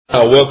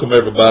I welcome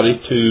everybody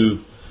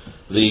to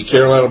the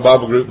Carolina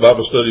Bible Group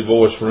Bible Study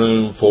Voice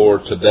Room for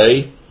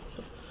today.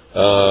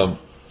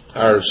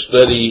 Our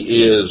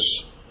study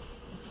is,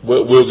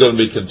 we're going to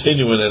be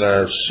continuing in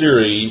our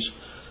series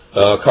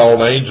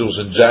called Angels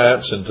and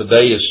Giants, and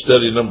today is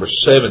study number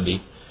 70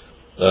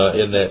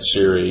 in that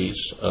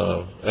series.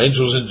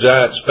 Angels and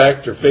Giants,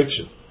 Fact or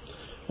Fiction.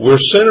 We're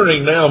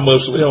centering now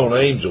mostly on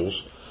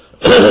angels,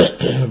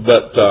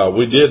 but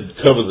we did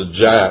cover the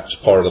giants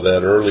part of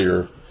that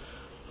earlier.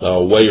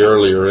 Way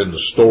earlier in the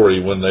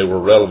story when they were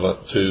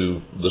relevant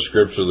to the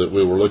scripture that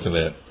we were looking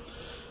at.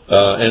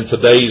 And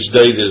today's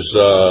date is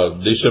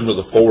December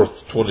the 4th,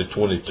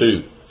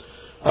 2022.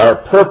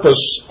 Our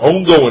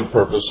ongoing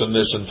purpose in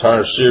this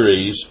entire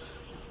series,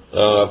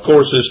 of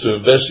course, is to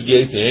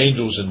investigate the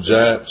angels and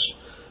giants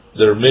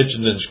that are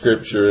mentioned in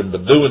scripture, and by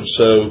doing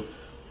so,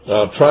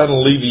 trying to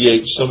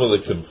alleviate some of the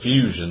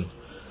confusion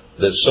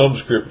that some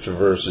scripture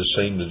verses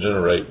seem to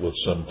generate with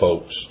some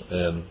folks.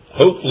 And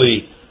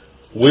hopefully,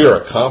 we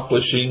are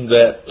accomplishing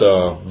that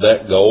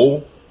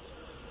goal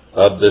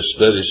of this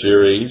study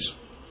series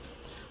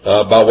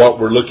by what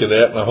we're looking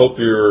at, and I hope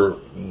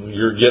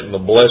you're getting a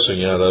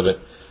blessing out of it.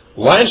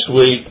 Last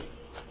week,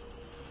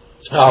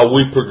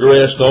 we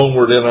progressed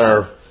onward in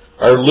our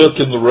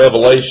look in the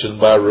Revelation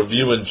by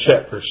reviewing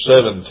chapter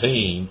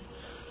 17,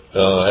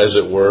 as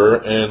it were,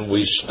 and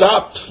we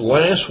stopped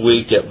last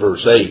week at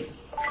verse 8.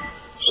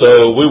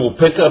 So we will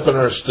pick up in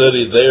our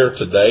study there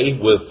today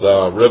with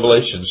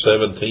Revelation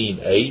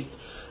 17:8.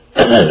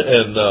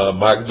 And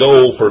my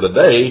goal for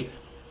today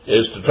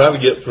is to try to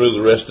get through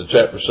the rest of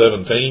chapter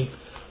 17.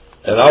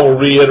 And I will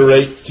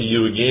reiterate to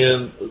you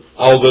again,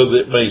 although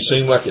it may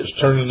seem like it's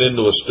turning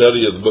into a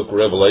study of the book of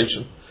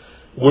Revelation,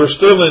 we're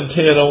still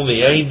intent on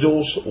the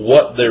angels,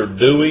 what they're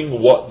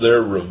doing, what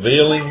they're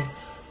revealing,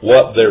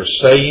 what they're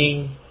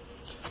saying,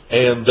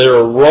 and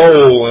their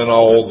role in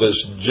all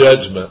this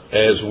judgment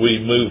as we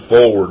move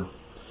forward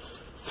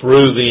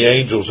through the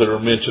angels that are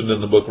mentioned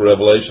in the book of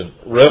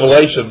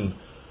Revelation.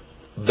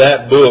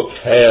 That book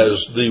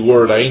has the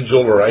word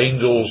angel or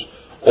angels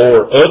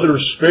or other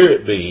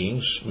spirit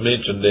beings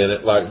mentioned in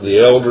it, like the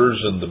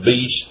elders and the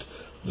beast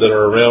that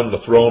are around the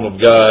throne of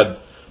God.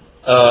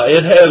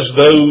 It has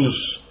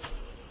those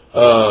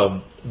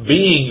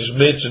beings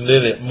mentioned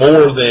in it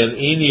more than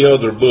any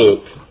other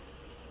book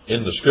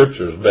in the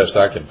scriptures, best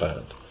I can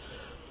find.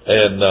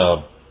 And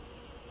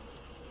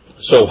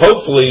so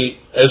hopefully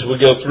as we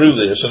go through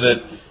this,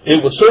 and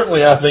it would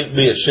certainly, I think,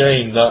 be a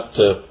shame not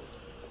to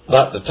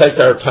take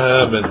our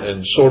time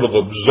and sort of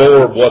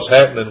absorb what's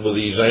happening with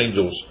these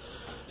angels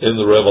in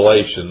the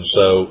Revelation.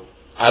 So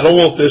I don't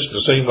want this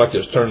to seem like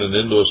it's turning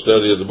into a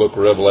study of the book of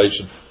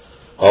Revelation,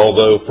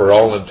 although for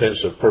all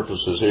intents and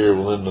purposes here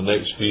within the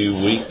next few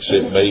weeks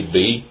it may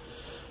be.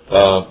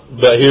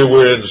 But here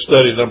we're in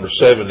study number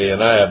 70,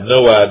 and I have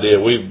no idea.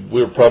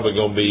 We're probably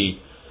going to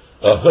be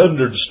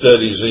 100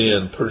 studies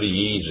in pretty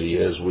easy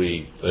as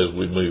we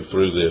move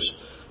through this.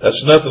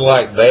 That's nothing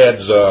like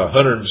Dad's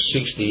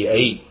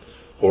 168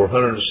 or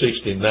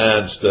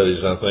 169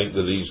 studies, I think,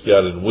 that he's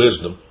got in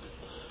wisdom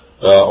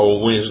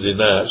on Wednesday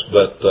nights,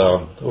 but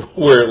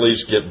we're at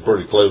least getting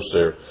pretty close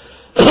there.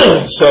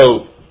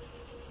 So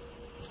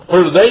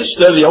for today's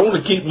study, I want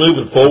to keep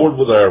moving forward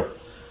with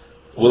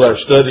our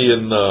study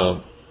in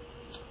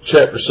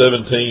chapter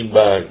 17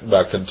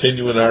 by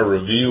continuing our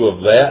review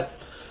of that.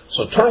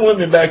 So turn with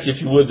me back, if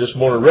you would, this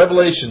morning,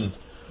 Revelation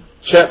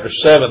chapter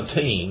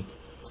 17.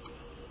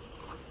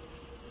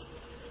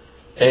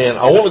 And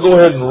I want to go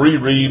ahead and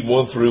reread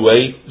 1 through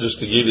 8 just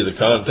to give you the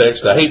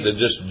context. I hate to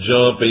just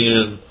jump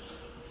in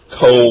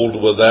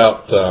cold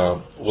without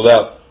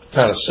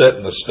kind of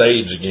setting the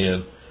stage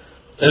again.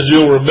 As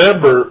you'll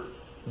remember,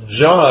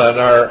 John,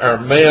 our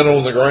man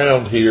on the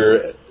ground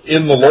here,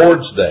 in the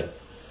Lord's Day.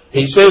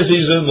 He says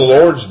he's in the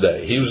Lord's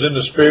Day. He was in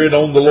the Spirit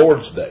on the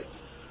Lord's Day.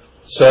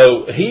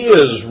 So he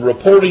is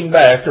reporting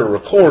back or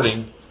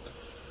recording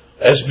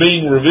as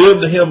being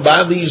revealed to him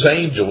by these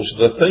angels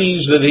the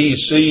things that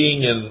he's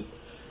seeing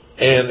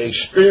and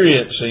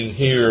experiencing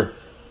here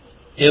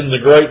in the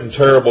great and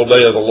terrible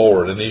day of the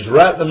Lord. And he's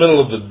right in the middle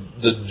of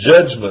the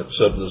judgments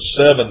of the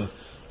 7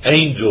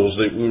 angels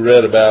that we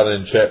read about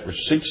in chapter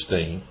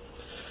 16.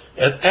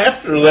 And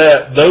after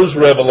that, those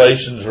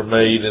revelations are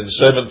made in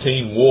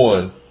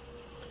 17:1.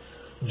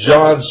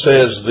 John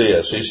says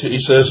this. He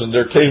says, "And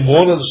there came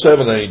one of the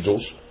 7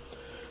 angels,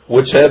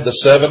 which had the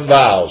 7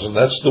 vials." And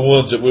that's the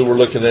ones that we were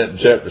looking at in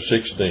chapter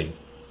 16.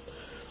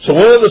 "So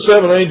one of the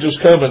 7 angels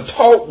come and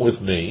talked with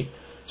me,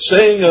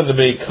 saying unto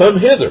me, Come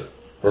hither,"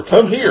 or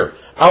 "Come here,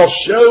 I'll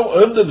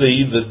show unto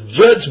thee the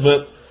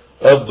judgment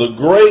of the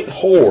great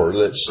whore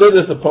that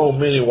sitteth upon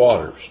many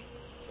waters."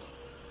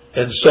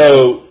 And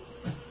so,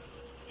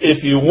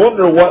 if you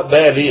wonder what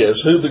that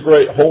is, who the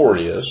great whore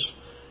is,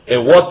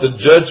 and what the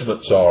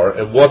judgments are,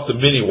 and what the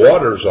many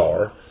waters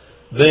are,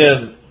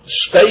 then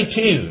stay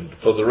tuned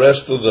for the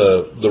rest of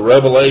the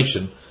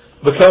Revelation,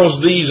 because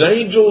these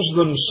angels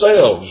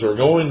themselves are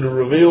going to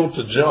reveal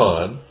to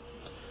John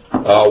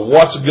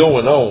what's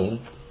going on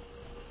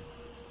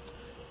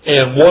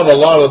and what a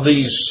lot of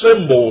these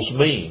symbols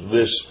mean,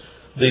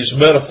 these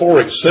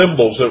metaphoric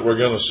symbols that we're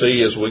going to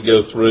see as we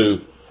go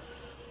through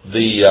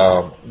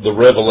the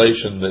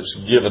revelation that's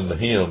given to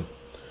him.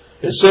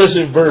 It says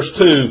in verse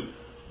 2,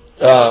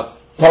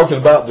 talking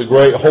about the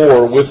great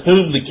whore, with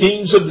whom the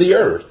kings of the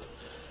earth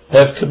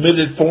have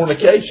committed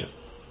fornication,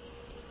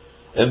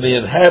 and the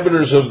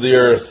inhabitants of the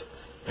earth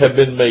have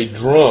been made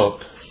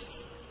drunk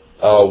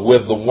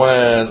with the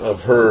wine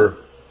of her,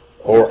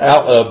 or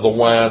out of the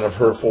wine of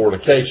her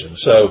fornication.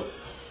 So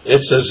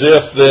it's as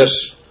if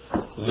this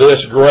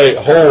great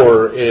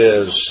whore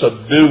is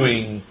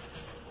subduing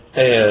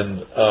and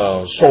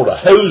sort of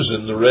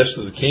hosing the rest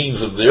of the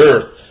kings of the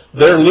earth.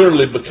 They're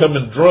literally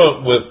becoming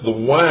drunk with the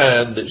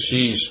wine that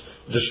she's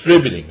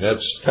distributing.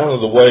 That's kind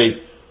of the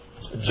way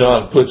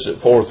John puts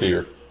it forth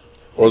here,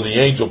 or the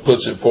angel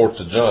puts it forth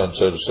to John,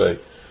 so to say.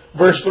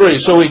 Verse 3,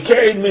 so he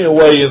carried me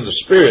away in the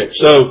spirit.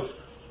 So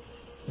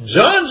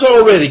John's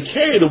already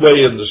carried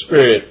away in the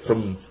spirit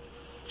from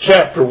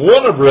chapter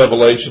 1 of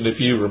Revelation, if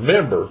you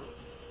remember.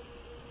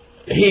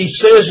 He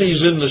says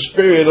he's in the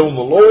spirit on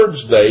the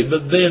Lord's day,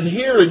 but then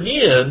here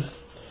again,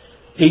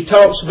 he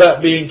talks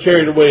about being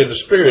carried away in the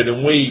spirit,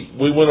 and we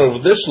went over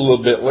this a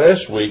little bit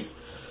last week.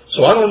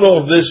 So I don't know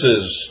if this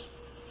is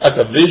like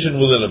a vision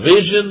within a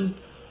vision,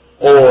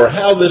 or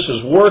how this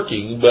is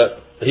working,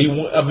 but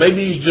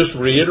maybe he's just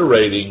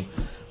reiterating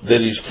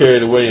that he's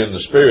carried away in the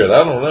spirit.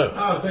 I don't know.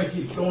 I think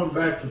he's going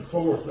back and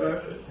forth.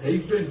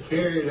 He's been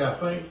carried, I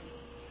think,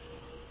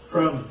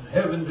 from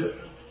heaven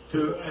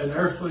to an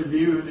earthly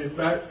view and then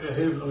back to a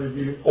heavenly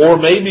view. Or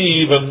maybe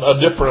even a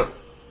different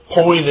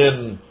point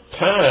in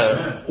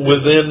time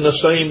within the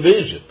same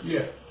vision.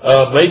 Yeah.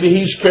 Maybe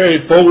he's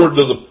carried forward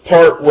to the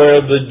part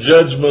where the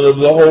judgment of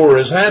the whore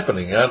is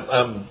happening.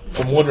 I'm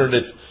wondering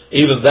if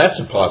even that's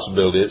a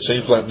possibility. It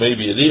seems like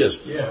maybe it is.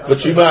 Yeah,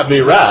 but you might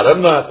be right.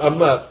 I'm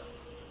not,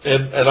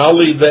 and I'll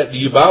leave that to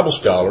you Bible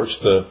scholars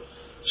to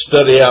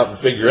study out and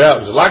figure out.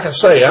 Because like I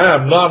say,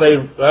 I'm not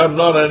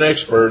an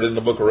expert in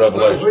the book of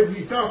Revelation. Well, when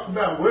you talk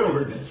about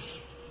wilderness,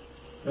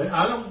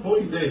 I don't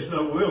believe there's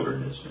no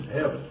wilderness in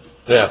heaven.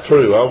 Yeah,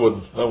 true. I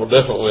would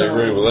definitely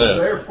agree with that.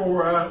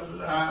 Therefore,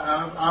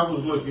 I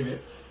was looking at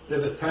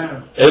the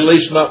time. At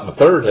least not in the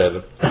third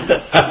heaven.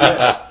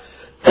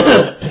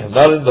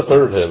 Not in the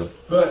third heaven.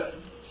 But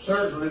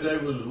certainly there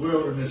was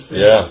wilderness.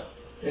 Yeah.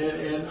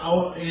 And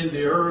in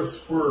the earth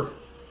where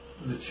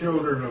the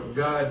children of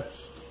God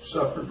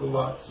suffered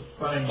lots of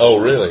pain. Oh,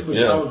 really?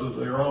 Because of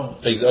their own.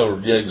 Oh,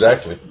 yeah,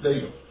 exactly.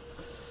 Deal.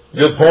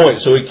 Good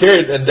point. So he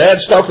carried, and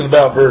Dad's talking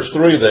about verse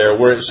 3 there,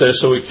 where it says,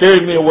 so he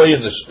carried me away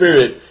in the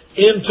spirit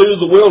into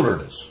the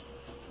wilderness.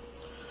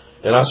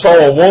 And I saw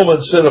a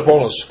woman sit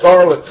upon a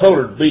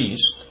scarlet-colored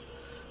beast,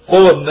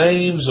 full of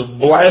names of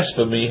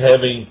blasphemy,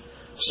 having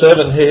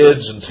 7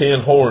 heads and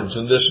 10 horns.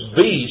 And this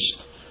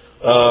beast,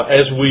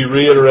 as we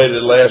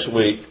reiterated last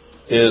week,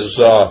 is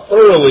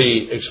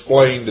thoroughly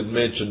explained and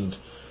mentioned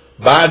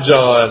by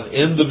John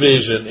in the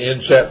vision in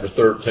chapter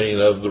 13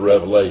 of the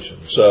Revelation.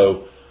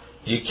 So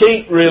you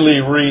can't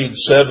really read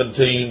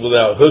 17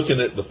 without hooking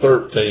it to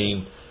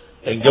 13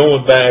 and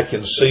going back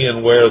and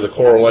seeing where the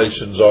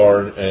correlations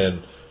are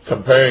and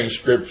comparing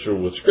Scripture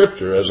with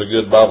Scripture, as a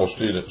good Bible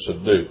student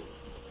should do.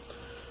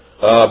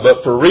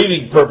 But for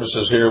reading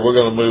purposes here, we're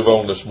going to move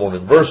on this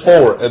morning. Verse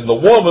 4, and the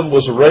woman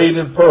was arrayed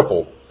in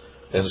purple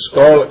and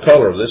scarlet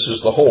color. This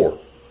is the whore.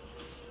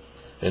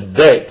 And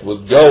decked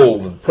with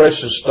gold and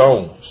precious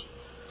stones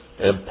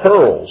and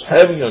pearls,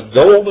 having a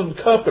golden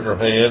cup in her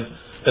hand.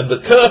 And the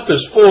cup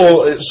is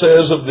full, it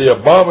says, of the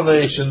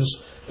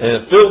abominations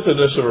and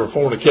filthiness of her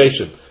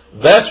fornication.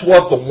 That's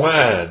what the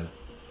wine.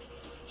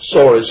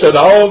 So it said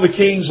all the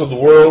kings of the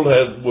world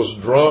was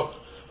drunk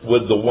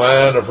with the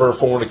wine of her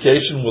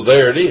fornication. Well,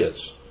 there it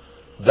is.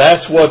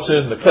 That's what's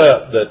in the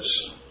cup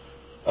that's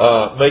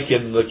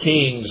making the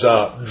kings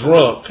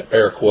drunk,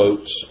 air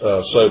quotes,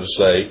 so to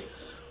say.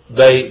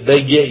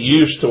 They get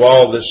used to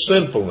all this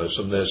sinfulness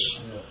and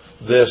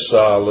this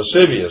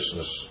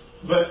lasciviousness.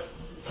 But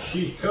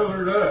she's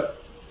colored up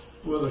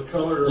with a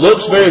color.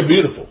 Looks very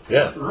beautiful.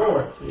 Yeah.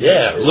 Royalty.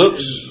 Yeah.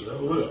 Looks.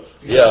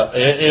 Yeah.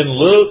 In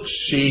looks,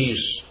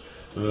 she's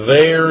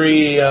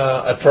very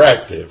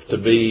attractive to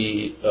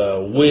be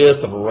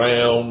with and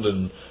around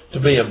and to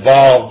be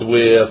involved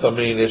with. I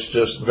mean, it's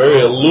just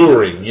very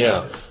alluring.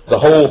 Yeah. The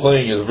whole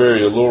thing is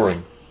very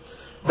alluring.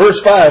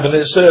 Verse 5, and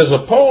it says,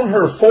 upon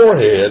her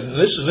forehead,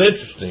 and this is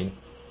interesting,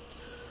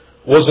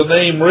 was a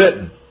name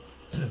written,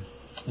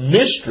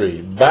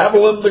 Mystery,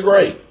 Babylon the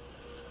Great,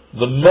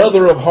 the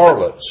mother of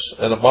harlots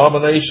and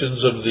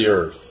abominations of the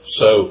earth.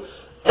 So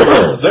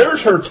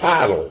there's her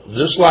title.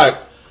 Just like,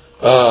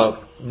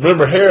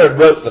 remember Herod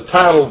wrote the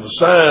title of the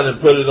sign and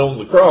put it on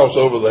the cross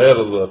over the head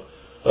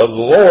of the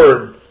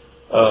Lord.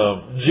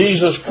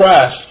 Jesus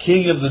Christ,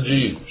 King of the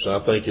Jews, I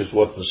think is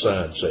what the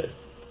sign said.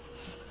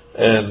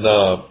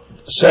 And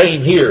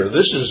same here.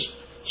 This is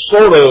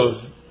sort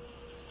of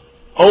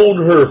on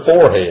her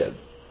forehead.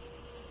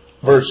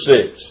 Verse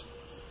 6.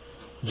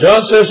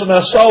 John says, and I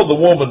saw the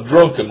woman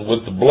drunken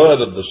with the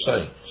blood of the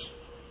saints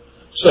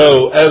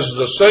So as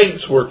the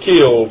saints were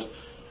killed,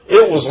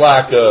 it was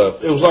like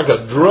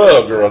a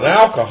drug or an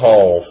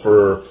alcohol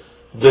for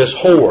this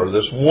whore,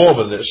 this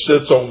woman that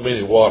sits on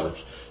many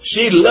waters.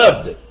 She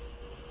loved it.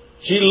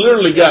 She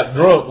literally got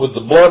drunk with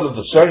the blood of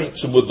the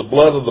saints and with the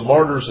blood of the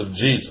martyrs of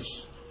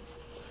Jesus.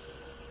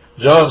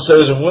 John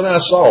says, and when I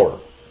saw her,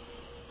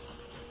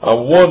 I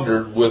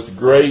wondered with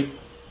great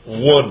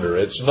wonder.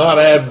 It's not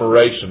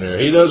admiration there.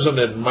 He doesn't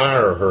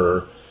admire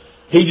her.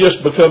 He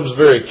just becomes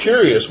very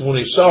curious when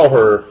he saw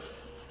her.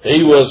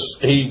 He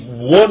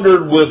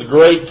wondered with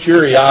great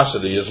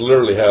curiosity is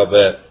literally how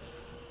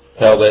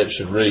that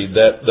should read.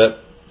 That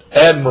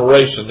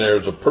admiration there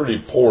is a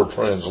pretty poor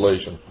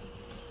translation,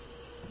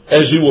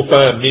 as you will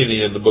find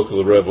many in the book of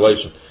the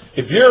Revelation.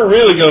 If you're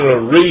really going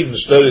to read and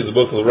study the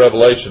book of the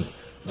Revelation,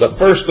 the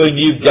first thing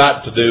you've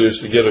got to do is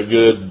to get a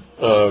good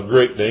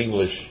Greek to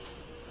English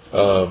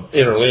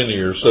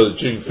interlinear so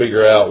that you can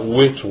figure out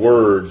which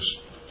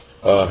words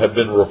have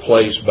been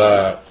replaced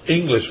by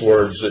English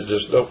words that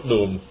just don't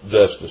do them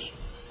justice,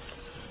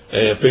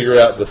 and figure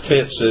out the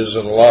tenses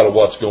and a lot of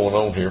what's going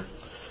on here.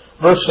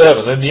 Verse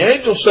 7, and the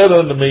angel said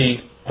unto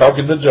me,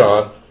 talking to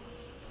John,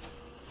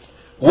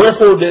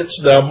 wherefore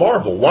didst thou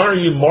marvel? Why are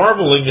you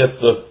marveling at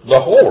the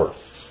whore?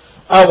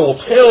 I will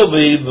tell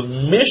thee the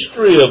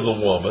mystery of the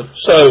woman.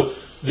 So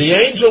the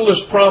angel is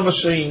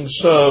promising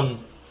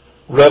some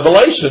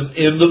revelation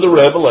into the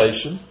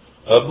revelation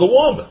of the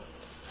woman.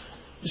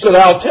 He said,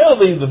 I'll tell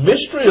thee the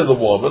mystery of the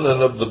woman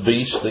and of the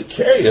beast that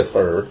carrieth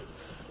her,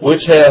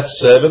 which hath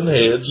 7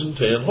 heads and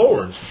 10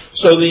 horns.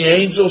 So the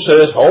angel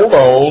says, hold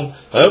on,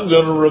 I'm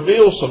going to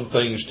reveal some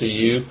things to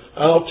you.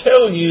 I'll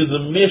tell you the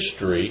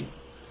mystery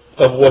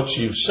of what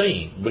you've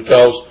seen.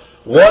 Because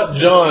what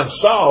John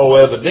saw,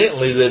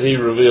 evidently, that he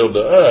revealed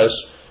to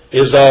us,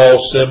 is all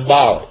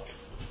symbolic.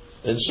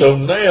 And so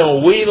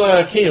now we,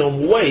 like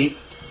him, wait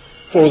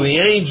for the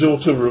angel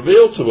to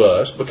reveal to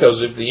us,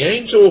 because if the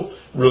angel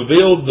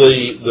revealed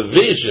the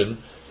vision,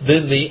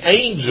 then the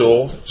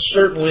angel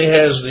certainly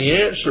has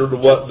the answer to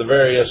what the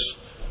various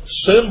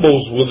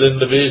symbols within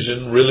the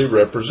vision really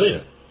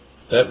represent.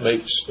 That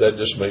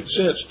just makes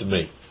sense to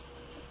me.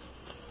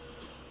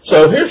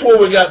 So here's where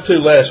we got to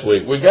last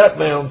week. We got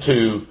down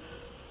to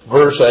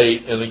verse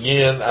 8, and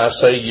again, I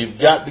say you've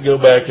got to go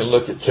back and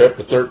look at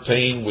chapter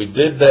 13. We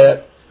did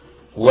that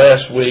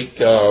last week,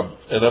 and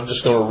I'm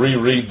just going to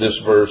reread this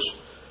verse.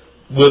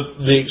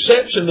 With the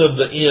exception of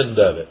the end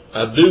of it,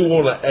 I do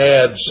want to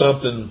add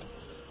something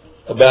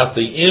about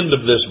the end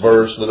of this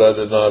verse that I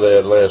did not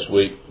add last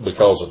week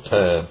because of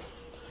time.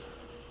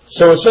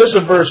 So it says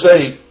in verse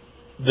 8,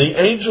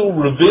 the angel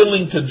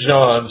revealing to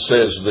John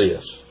says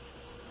this,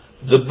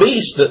 the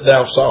beast that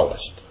thou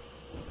sawest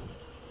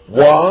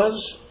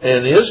was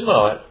and is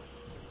not,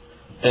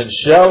 and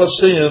shall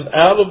ascend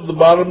out of the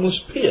bottomless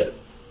pit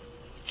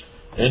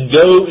and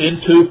go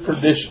into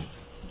perdition.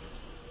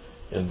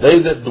 And they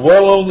that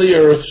dwell on the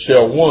earth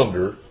shall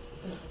wonder,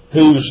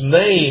 whose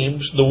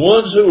names, the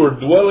ones who are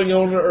dwelling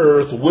on the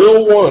earth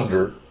will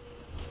wonder,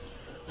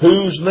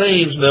 whose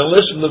names, now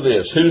listen to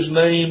this, whose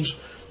names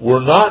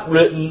were not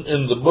written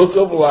in the book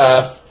of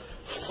life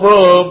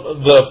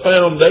from the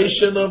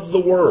foundation of the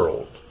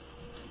world.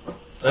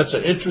 That's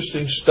an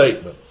interesting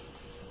statement.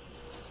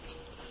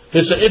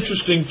 It's an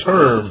interesting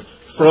term,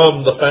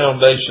 from the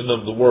foundation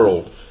of the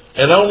world.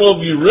 And I don't know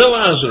if you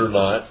realize it or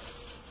not,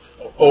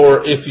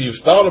 or if you've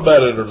thought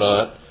about it or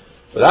not,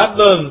 but I've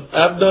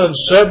done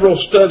several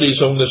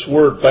studies on this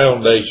word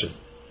foundation.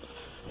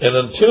 And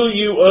until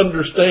you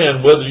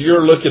understand whether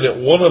you're looking at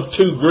one of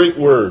two Greek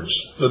words,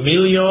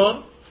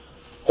 familion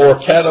or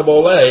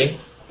katabole,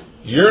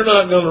 you're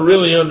not going to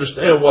really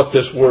understand what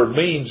this word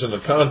means in the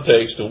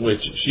context in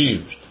which it's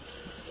used.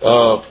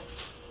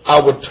 I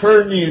would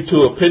turn you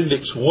to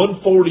Appendix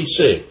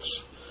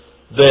 146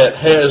 that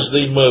has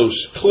the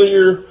most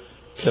clear,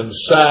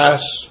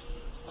 concise,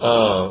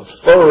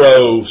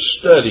 thorough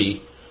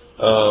study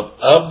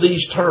of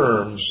these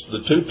terms,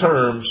 the two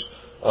terms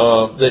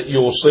that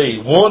you'll see.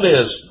 One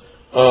is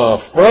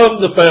from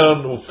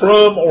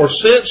or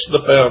since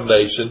the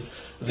foundation.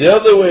 The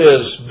other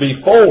is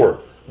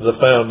before the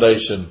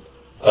foundation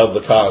of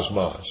the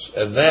cosmos,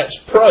 and that's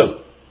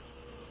pro.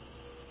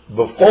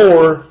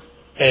 Before,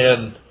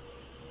 and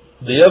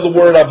the other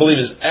word I believe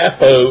is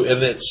apo,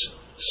 and it's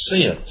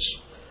since.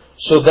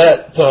 So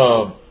that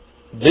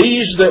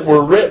these that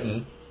were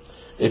written,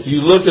 if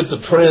you look at the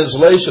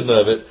translation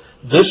of it,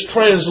 this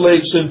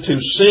translates into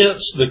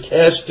since the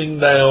casting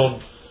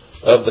down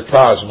of the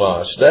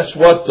cosmos. That's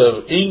what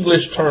the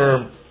English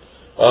term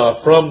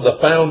from the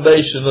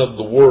foundation of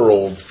the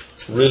world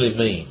really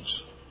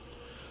means.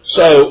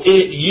 So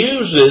it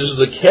uses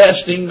the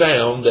casting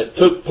down that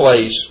took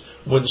place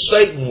when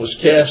Satan was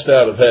cast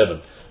out of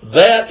heaven.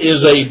 That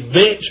is a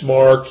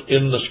benchmark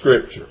in the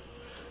scripture.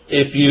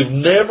 If you've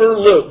never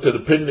looked at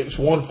Appendix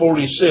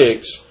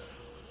 146,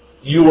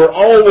 you are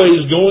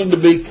always going to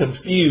be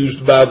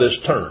confused by this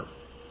term.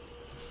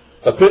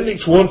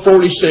 Appendix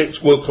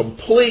 146 will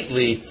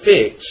completely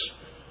fix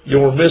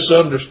your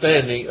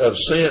misunderstanding of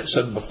since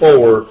and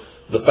before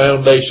the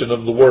foundation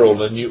of the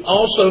world. And you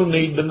also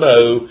need to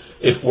know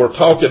if we're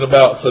talking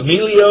about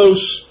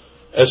familios,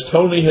 as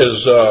Tony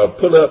has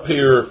put up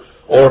here,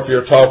 or if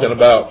you're talking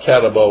about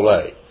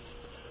katabole.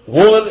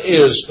 One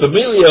is,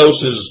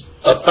 familios is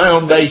a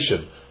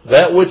foundation,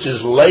 that which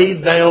is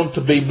laid down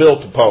to be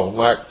built upon,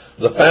 like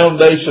the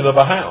foundation of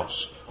a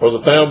house or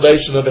the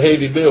foundation of a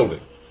heavy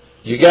building.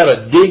 You got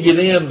to dig it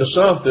into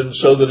something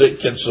so that it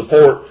can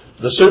support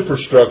the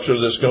superstructure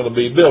that's going to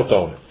be built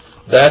on it.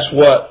 That's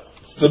what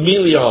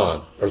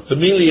familion or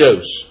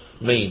familios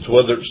means,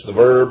 whether it's the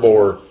verb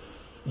or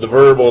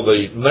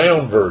the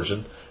noun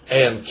version.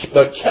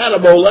 But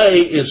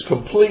katabole is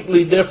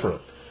completely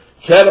different.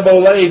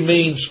 Katabole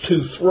means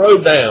to throw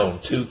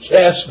down, to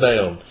cast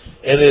down,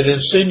 and it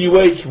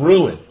insinuates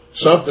ruin,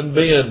 something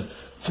being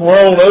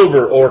thrown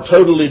over or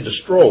totally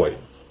destroyed.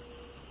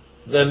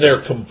 Then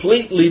they're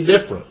completely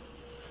different.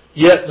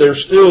 Yet they're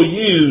still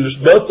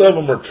used, both of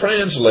them are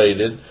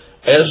translated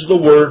as the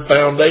word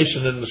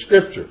foundation in the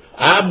scripture.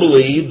 I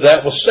believe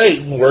that was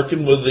Satan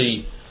working with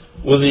the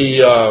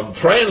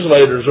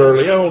translators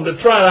early on to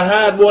try to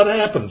hide what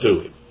happened to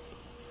him.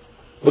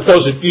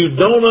 Because if you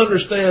don't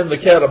understand the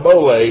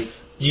katabole,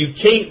 you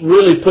can't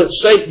really put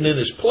Satan in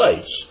his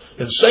place.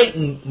 And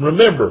Satan,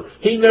 remember,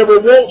 he never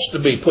wants to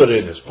be put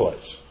in his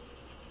place.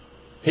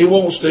 He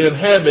wants to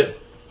inhabit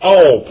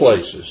all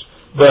places.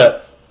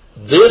 But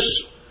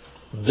this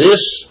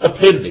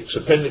appendix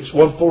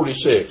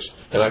 146,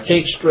 and I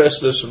can't stress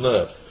this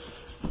enough,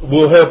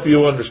 will help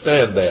you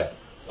understand that.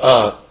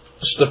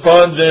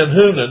 Stefan Jan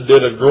Hoonen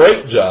did a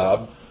great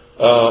job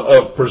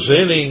of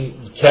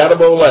presenting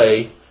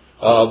katabole,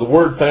 the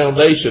word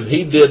foundation.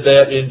 He did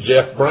that in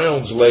Jeff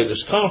Brown's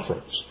latest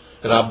conference.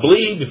 And I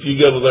believe if you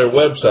go to their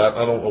website,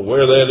 I don't know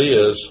where that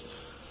is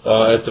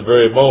at the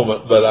very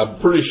moment, but I'm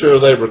pretty sure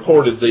they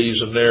recorded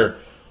these and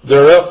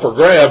they're up for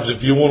grabs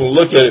if you want to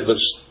look at it. But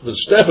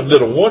Stefan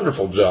did a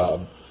wonderful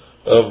job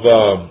of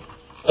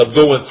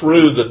going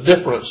through the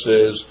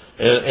differences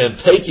and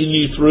taking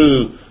you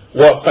through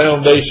what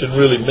foundation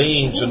really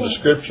means in the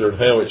scripture and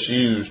how it's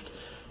used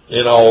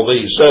in all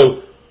these.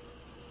 So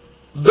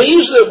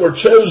these that were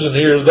chosen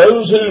here,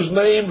 those whose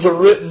names are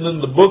written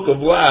in the book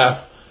of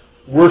life,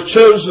 were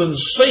chosen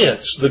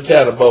since the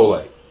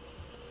katabole.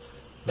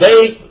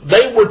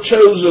 They were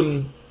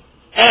chosen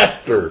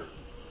after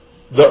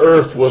the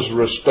earth was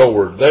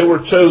restored. They were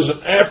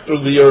chosen after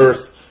the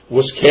earth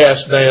was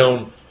cast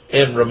down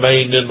and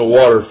remained in the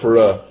water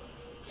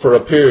for a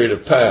period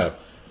of time.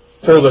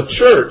 For the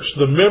church,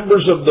 the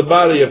members of the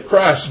body of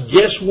Christ,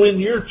 guess when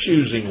your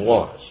choosing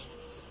was?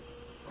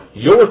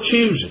 Your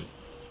choosing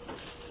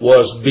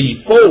was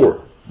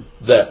before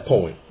that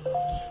point.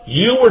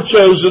 You were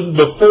chosen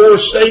before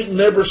Satan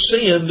ever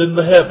sinned in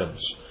the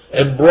heavens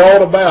and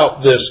brought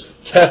about this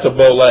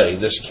katabole,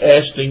 this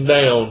casting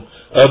down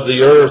of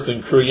the earth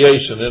and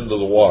creation into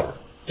the water,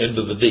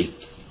 into the deep.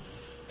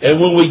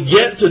 And when we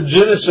get to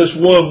Genesis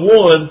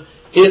 1:1,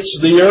 it's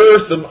the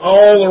earth and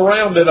all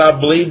around it, I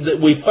believe, that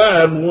we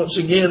find once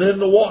again in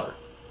the water.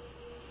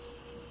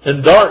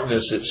 And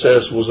darkness, it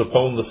says, was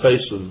upon the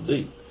face of the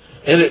deep.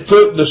 And it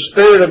took the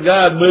Spirit of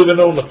God moving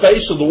on the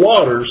face of the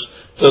waters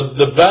to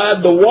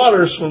divide the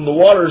waters from the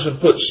waters and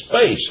put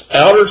space,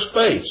 outer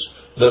space.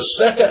 The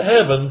second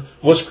heaven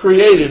was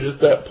created at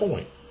that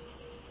point.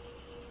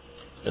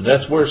 And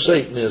that's where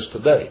Satan is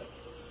today.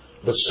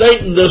 But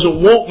Satan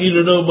doesn't want you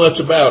to know much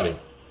about him,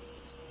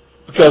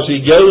 because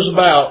he goes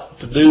about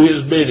to do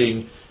his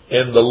bidding,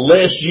 and the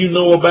less you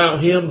know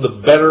about him, the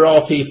better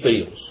off he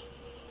feels.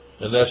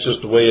 And that's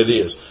just the way it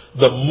is.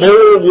 The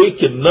more we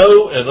can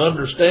know and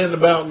understand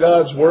about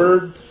God's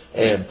Word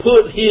and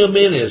put him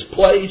in his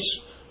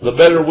place, the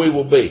better we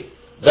will be.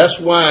 That's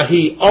why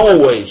he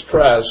always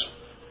tries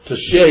to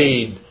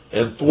shade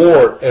and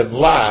thwart and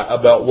lie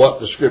about what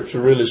the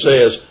Scripture really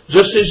says,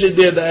 just as he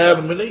did to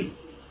Adam and Eve.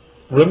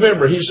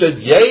 Remember, he said,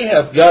 "Yea,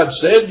 hath God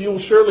said, you will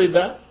surely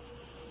die."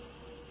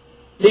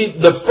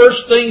 The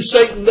first thing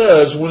Satan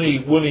does when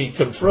he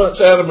confronts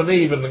Adam and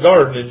Eve in the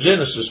garden in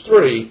Genesis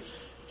 3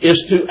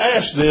 is to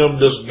ask them,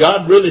 does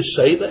God really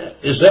say that?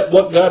 Is that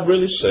what God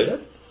really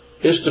said?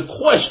 Is to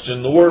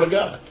question the Word of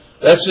God.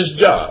 That's his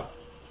job.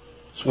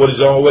 It's what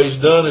he's always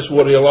done. It's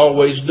what he'll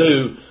always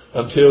do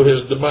until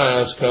his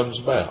demise comes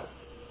about.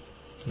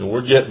 And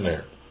we're getting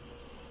there.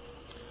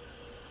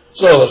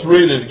 So let's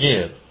read it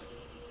again.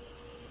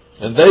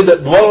 And they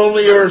that dwell on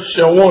the earth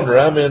shall wonder.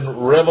 I'm in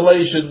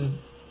Revelation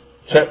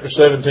chapter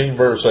 17,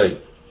 verse 8.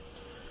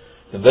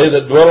 And they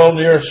that dwell on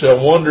the earth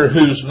shall wonder,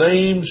 whose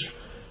names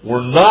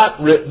were not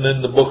written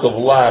in the book of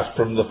life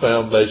from the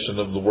foundation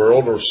of the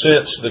world, or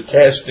since the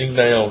casting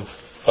down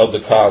of the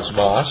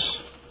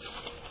cosmos,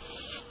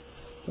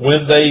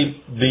 when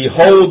they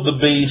behold the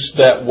beast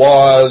that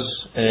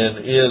was and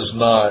is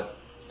not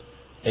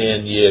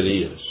and yet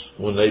is.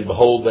 When they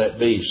behold that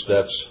beast,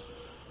 that's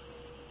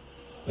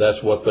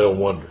what they'll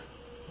wonder.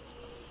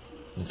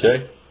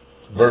 Okay?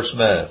 Verse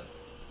 9.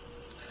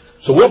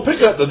 So we'll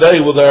pick up today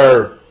with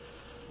our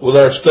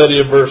study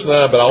of verse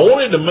 9, but I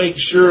wanted to make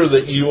sure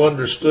that you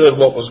understood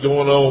what was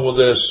going on with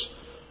this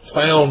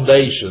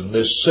foundation,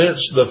 this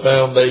since the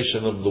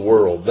foundation of the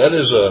world. That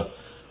is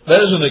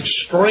an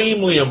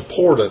extremely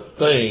important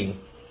thing.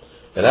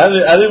 And I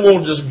didn't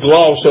want to just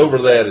gloss over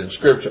that in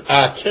Scripture.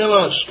 I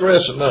cannot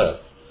stress enough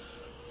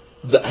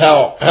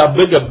how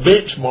big a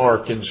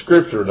benchmark in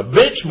Scripture. And a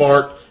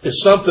benchmark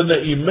is something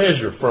that you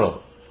measure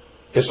from.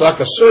 It's like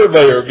a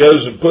surveyor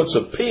goes and puts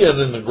a pin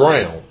in the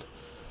ground.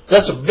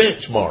 That's a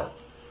benchmark.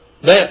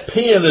 That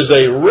pin is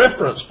a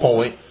reference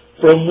point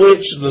from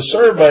which the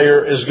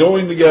surveyor is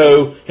going to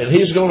go, and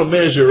he's going to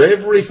measure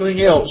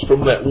everything else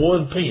from that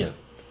one pin.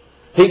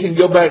 He can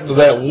go back to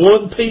that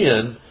one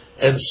pin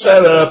and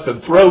set up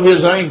and throw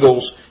his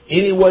angles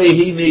any way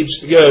he needs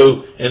to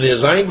go, and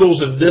his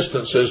angles and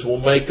distances will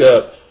make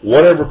up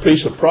whatever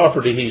piece of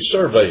property he's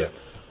surveying.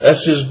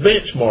 That's his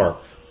benchmark.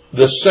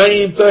 The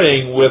same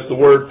thing with the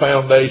word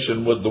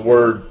foundation, with the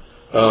word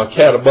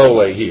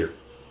katabole here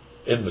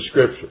in the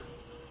Scripture.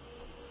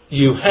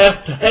 You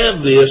have to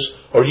have this,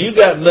 or you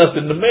got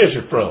nothing to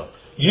measure from.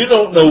 You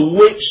don't know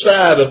which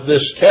side of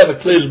this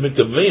cataclysmic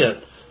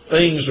event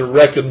things are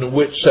reckoned and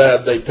which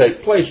side they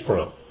take place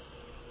from.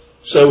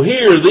 So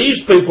here,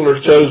 these people are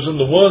chosen,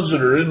 the ones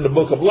that are in the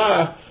book of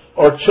life,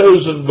 are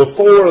chosen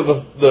before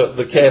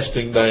the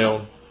casting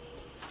down,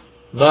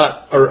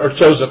 or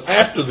chosen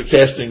after the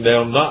casting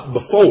down, not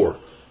before.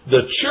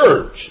 The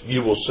church,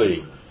 you will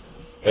see,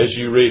 as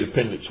you read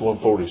Appendix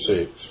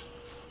 146,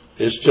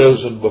 is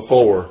chosen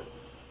before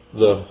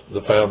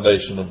the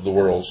foundation of the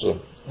world. So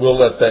we'll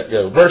let that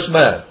go. Verse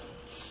 9.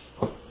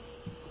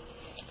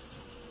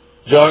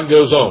 John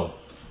goes on.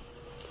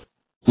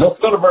 Let's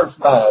go to verse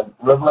 9.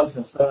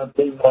 Revelation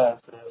 17:9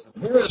 says,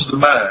 "And here is the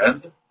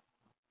mind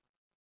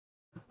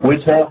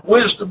which hath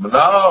wisdom." And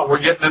now we're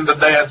getting into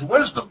Dad's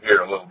wisdom here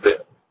a little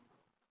bit.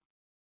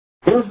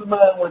 Here's the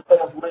mind which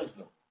hath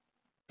wisdom.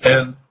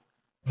 And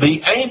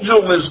the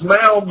angel is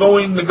now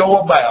going to go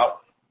about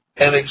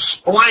and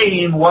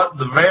explain what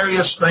the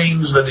various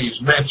things that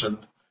he's mentioned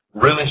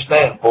really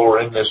stand for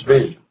in this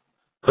vision.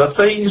 The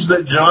things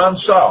that John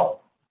saw,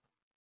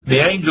 the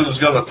angel is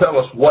going to tell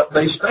us what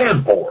they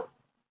stand for.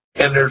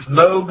 And there's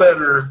no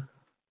better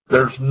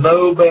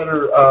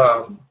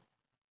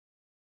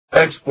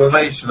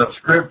explanation of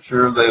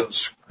Scripture than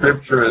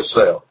Scripture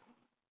itself.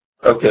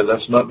 Okay,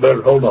 that's not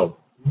better. Hold on.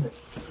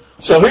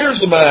 So here's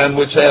the mind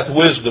which hath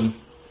wisdom.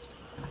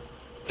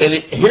 And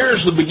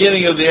here's the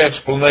beginning of the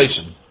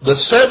explanation. The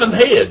 7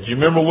 heads, you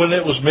remember when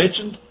it was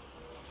mentioned?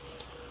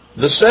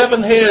 The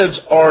 7 heads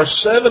are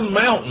 7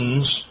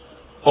 mountains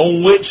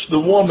on which the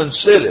woman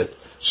sitteth.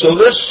 So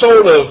this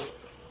sort of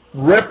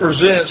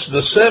represents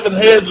the 7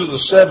 heads of the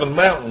 7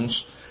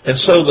 mountains, and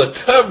so the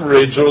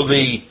coverage or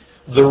the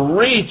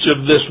reach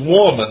of this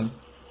woman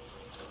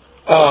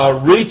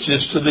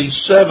reaches to these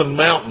 7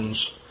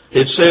 mountains.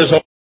 It says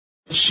on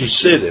which she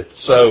sitteth.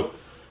 So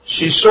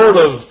she's sort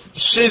of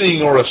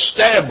sitting or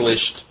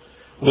established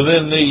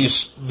within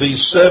these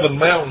 7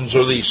 mountains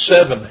or these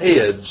 7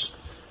 heads,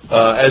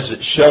 as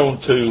it's shown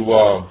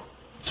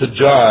to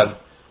John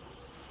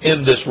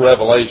in this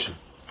revelation.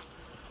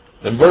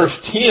 And verse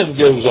 10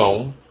 goes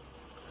on.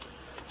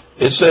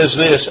 It says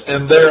this,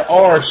 "And there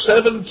are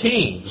 7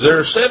 kings." There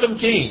are 7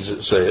 kings,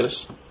 it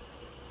says.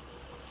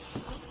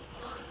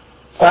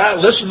 5,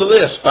 listen to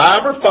this.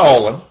 5 are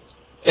fallen,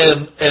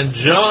 and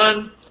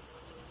John,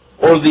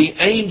 or the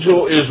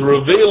angel, is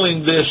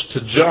revealing this to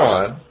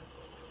John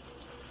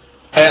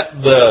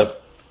at the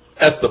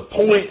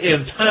point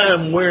in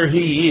time where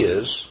he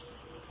is.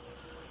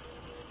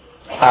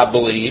 I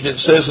believe it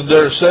says, "And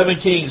there are 7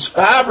 kings.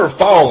 5 are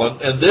fallen,"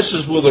 and this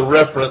is with a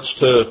reference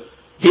to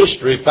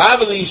history.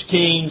 5 of these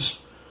kings,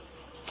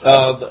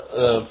 5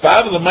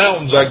 of the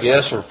mountains, I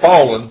guess, are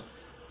fallen.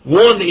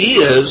 One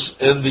is,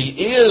 and the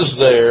is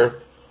there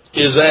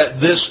is at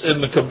this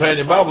in the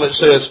companion Bible. It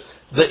says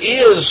the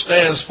is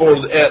stands for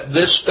at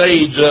this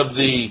stage of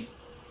the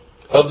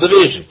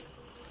vision,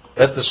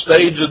 at the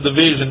stage of the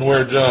vision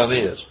where John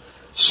is.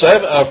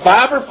 5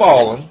 are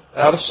fallen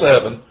out of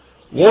 7.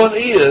 One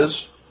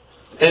is,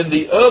 and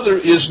the other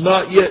is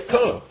not yet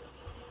come.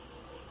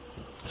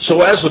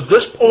 So as of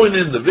this point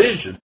in the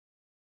vision,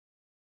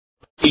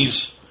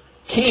 these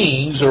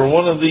kings, or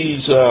one of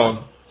these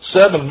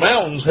 7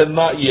 mountains, had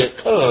not yet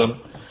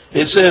come.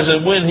 It says,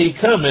 "And when he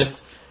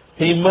cometh,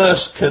 he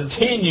must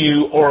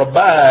continue or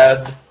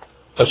abide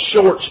a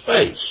short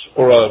space,"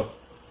 or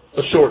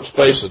a short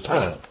space of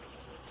time,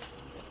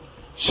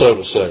 so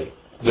to say,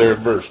 there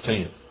in verse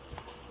 10.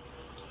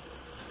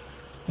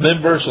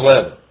 Then verse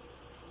 11.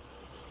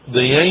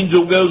 The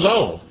angel goes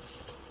on.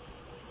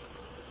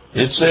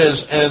 It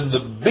says, "And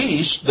the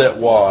beast that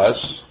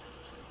was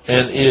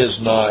and is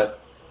not,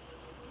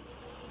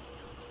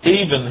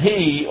 even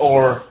he,"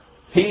 or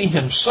he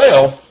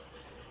himself,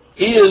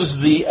 "is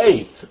the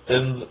 8th."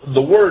 And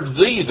the word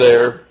 "the"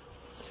 there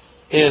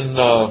in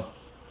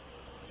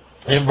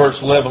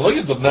verse 11, look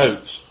at the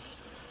notes.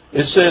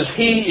 It says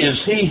he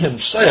is he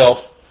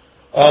himself.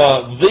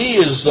 "The"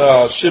 is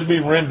should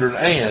be rendered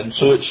 "and,"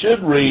 so it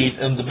should read,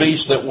 "And the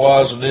beast that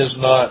was and is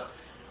not,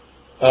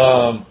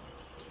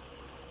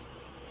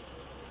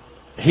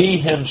 he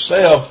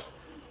himself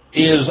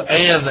is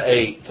an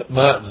eighth,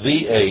 not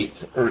the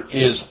eighth, or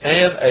is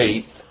an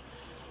eighth,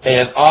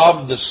 and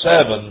of the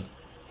 7,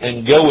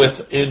 and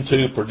goeth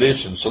into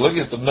perdition. So look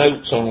at the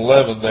notes on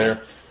 11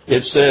 there.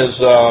 It says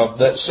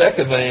that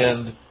second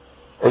and,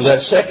 or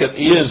that second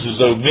is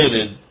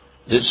omitted.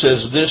 It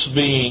says this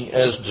being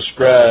as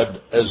described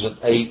as an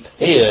 8th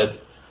head,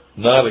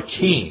 not a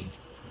king.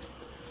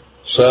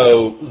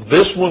 So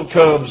this one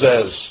comes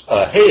as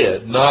a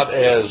head, not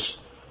as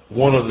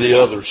one of the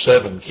other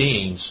 7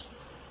 kings,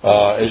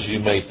 as you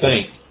may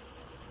think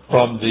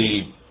from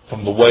the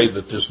way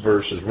that this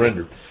verse is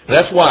rendered. And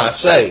that's why I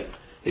say,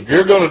 if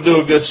you're going to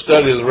do a good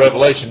study of the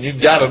Revelation,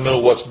 you've got to know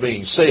what's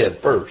being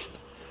said first.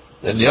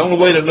 And the only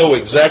way to know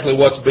exactly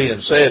what's being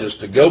said is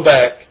to go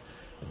back,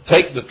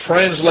 take the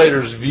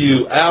translator's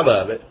view out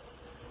of it,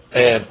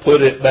 and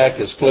put it back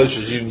as close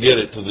as you can get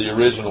it to the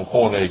original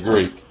Koine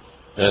Greek.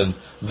 And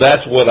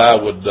that's what I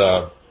would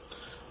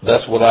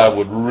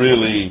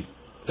really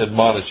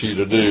admonish you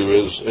to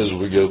do as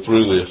we go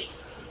through this.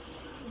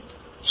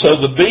 So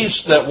the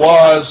beast that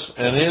was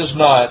and is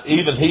not,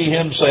 even he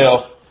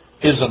himself,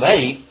 is an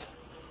 8th,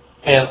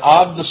 and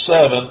of the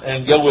 7,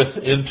 and goeth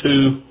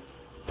into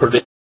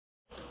perdition.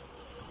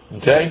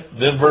 Okay?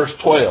 Then verse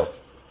 12.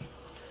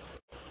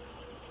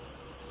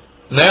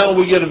 Now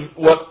we get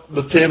what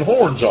the 10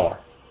 horns are.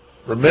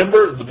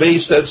 Remember, the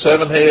beast had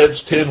 7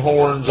 heads, 10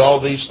 horns, all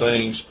these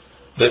things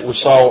that we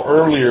saw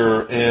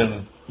earlier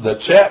in the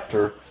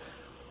chapter.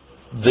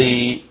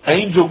 The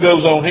angel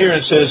goes on here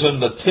and says,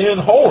 and the 10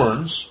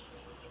 horns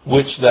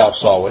which thou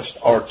sawest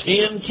are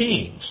 10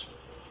 kings,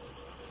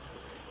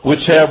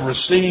 which have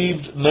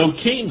received no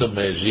kingdom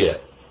as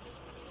yet,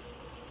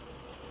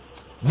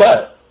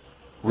 but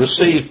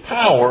receive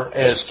power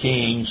as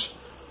kings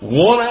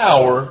 1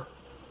 hour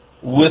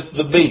with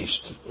the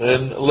beast.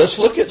 And let's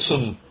look at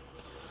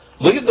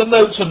the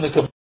notes in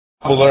the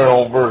Bible there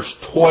on verse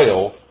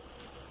 12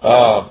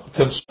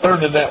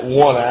 concerning that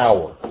 1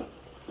 hour.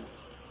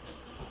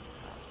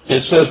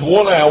 It says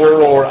 1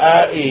 hour, or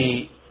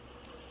i.e.,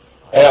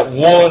 at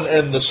one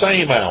and the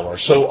same hour.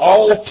 So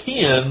all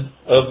 10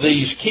 of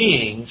these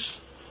kings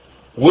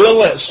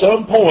will at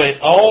some point,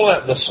 all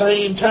at the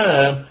same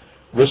time,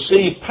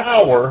 receive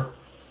power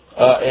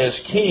as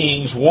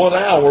kings 1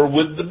 hour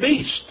with the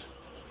beast.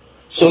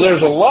 So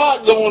there's a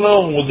lot going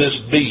on with this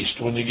beast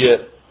when you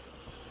get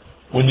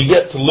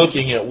to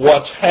looking at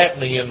what's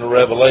happening in the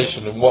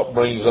Revelation and what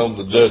brings on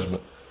the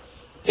judgment.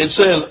 It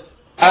says,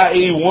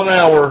 i.e., 1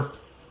 hour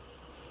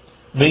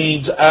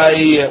means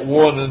i.e. at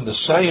one and the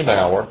same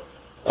hour.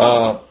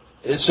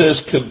 It says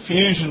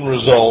confusion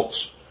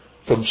results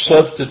from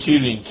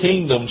substituting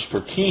kingdoms for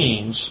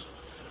kings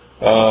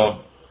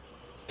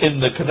in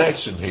the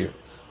connection here.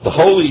 The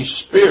Holy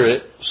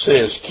Spirit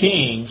says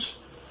kings,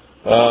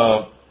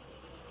 who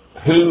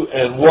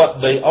and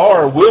what they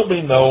are will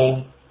be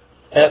known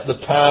at the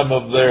time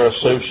of their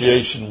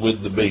association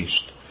with the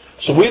beast.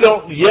 So we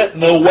don't yet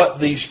know what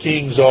these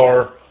kings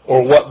are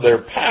or what their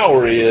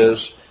power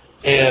is,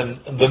 and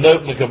the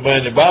note in the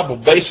Companion Bible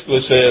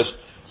basically says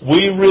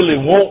we really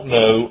won't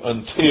know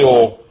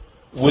until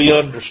we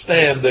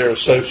understand their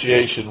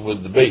association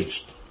with the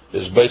beast,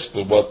 is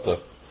basically what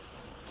the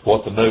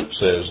note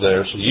says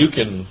there. So you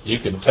can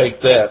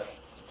take that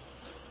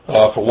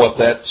for what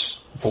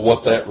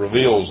that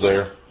reveals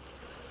there.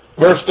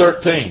 Verse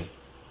 13.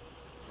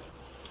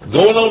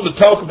 Going on to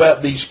talk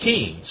about these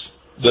kings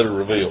that are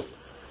revealed.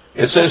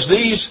 It says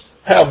these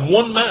have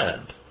one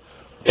mind.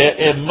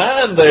 And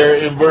mind there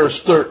in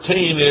verse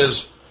 13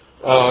 is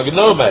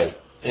gnome.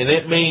 And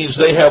it means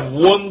they have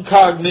one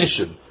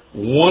cognition,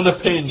 one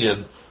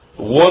opinion,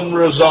 one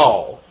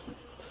resolve.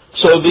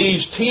 So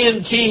these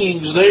 10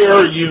 kings, they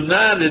are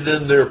united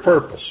in their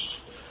purpose.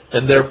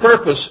 And their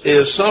purpose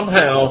is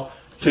somehow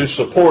to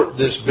support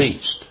this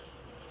beast.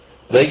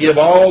 They give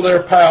all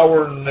their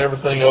power and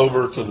everything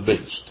over to the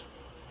beast.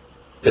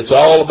 It's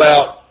all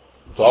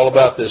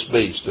about this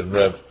beast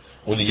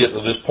when you get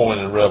to this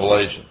point in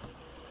Revelation.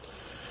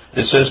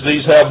 It says,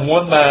 these have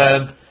one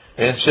mind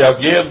and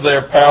shall give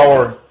their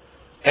power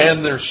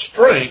and their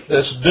strength,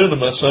 that's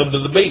dunamis, unto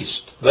the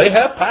beast. They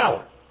have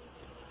power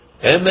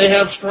and they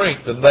have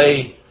strength, and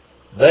they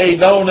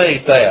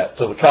donate that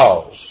to the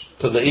cause,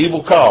 to the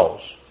evil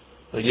cause.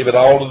 They give it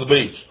all to the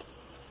beast.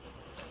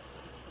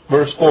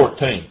 Verse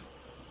 14.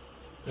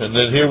 And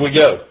then here we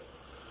go.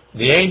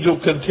 The angel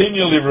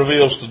continually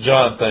reveals to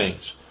John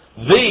things.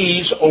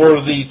 These, or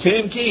the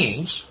 10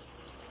 kings,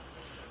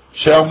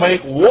 shall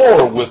make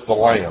war with the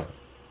Lamb.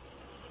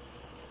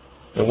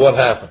 And what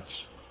happens?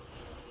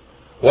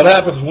 What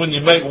happens when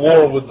you make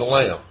war with the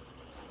Lamb?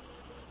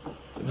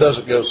 It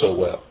doesn't go so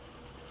well.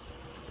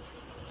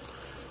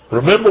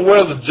 Remember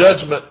where the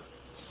judgment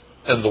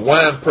and the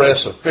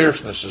winepress of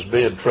fierceness is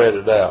being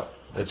treaded out.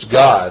 It's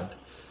God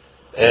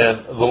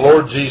and the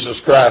Lord Jesus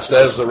Christ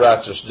as the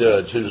righteous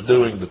judge who's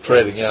doing the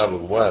treading out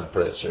of the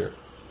winepress here.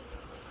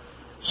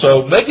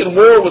 So making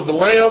war with the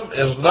Lamb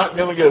is not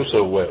going to go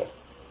so well.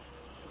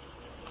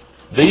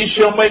 These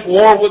shall make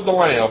war with the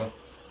Lamb,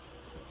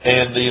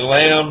 and the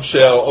Lamb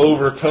shall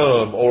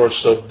overcome or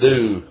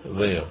subdue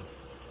them.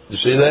 You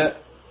see that?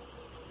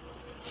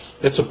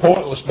 It's a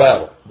pointless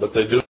battle, but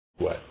they do it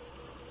anyway.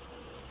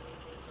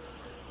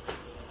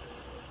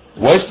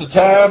 Waste of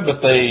time,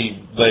 but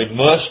they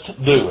must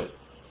do it.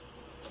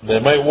 They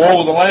make war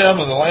with the Lamb,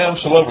 and the Lamb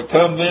shall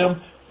overcome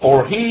them.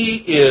 For he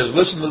is,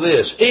 listen to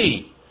this,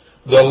 he,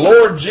 the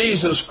Lord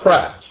Jesus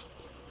Christ,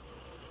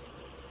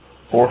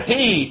 for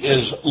he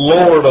is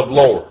Lord of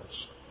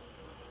lords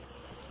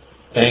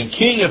and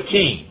King of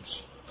kings.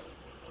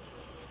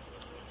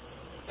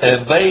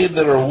 And they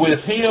that are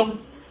with him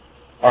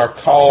are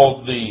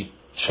called the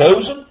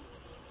chosen.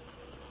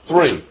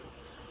 3,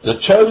 the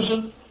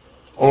chosen,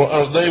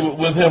 or they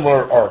with him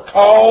are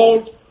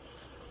called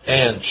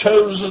and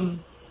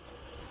chosen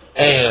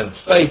and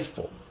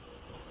faithful.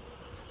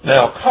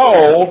 Now,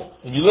 called,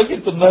 and you look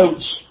at the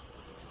notes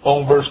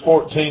on verse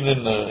 14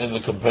 in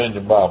the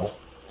companion Bible.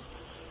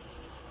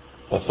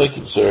 I think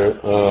it's there.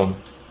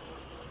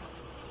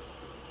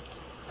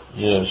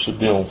 It should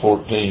be on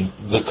 14.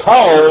 The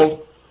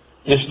called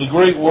is the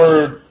Greek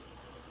word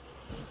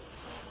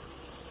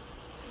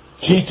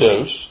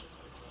ketos.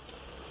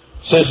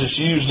 It says it's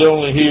used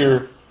only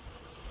here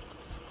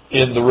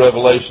in the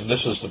Revelation.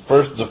 This is the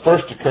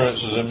first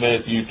occurrence is in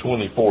Matthew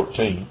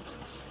 20:14.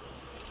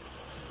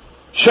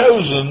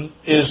 Chosen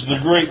is the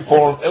Greek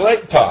form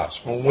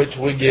electos, from which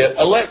we get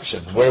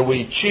election, where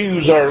we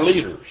choose our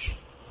leaders.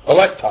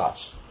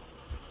 Electos.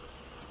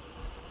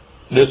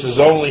 This is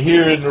only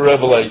here in the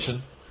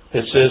Revelation.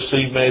 It says,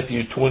 see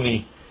Matthew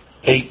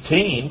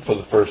 20:18 for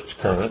the first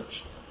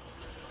occurrence.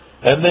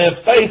 And then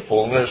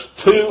faithful, and there's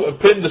 2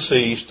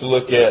 appendices to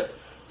look at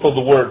for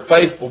the word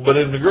faithful, but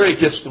in the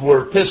Greek it's the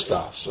word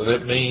pistos, and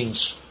it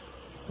means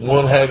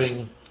one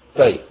having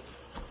faith.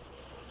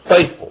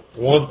 Faithful,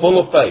 one full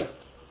of faith.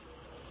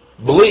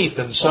 Belief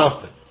in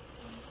something.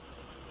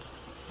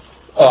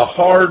 A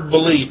hard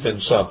belief in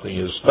something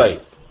is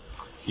faith.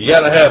 You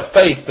got to have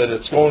faith that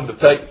it's going to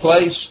take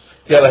place.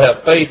 You got to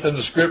have faith in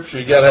the Scripture.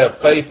 You got to have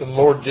faith in the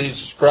Lord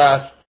Jesus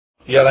Christ.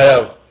 You got to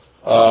have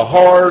a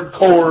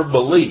hardcore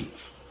belief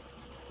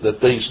that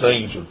these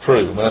things are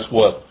true, and that's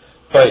what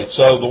faith.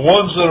 So the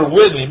ones that are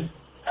with him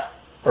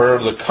are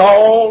the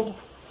called,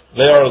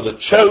 they are the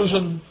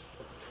chosen,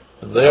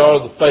 and they are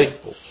the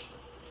faithful.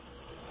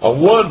 I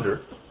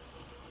wonder,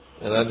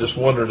 and I just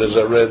wondered as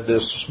I read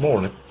this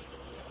morning,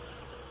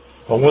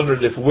 I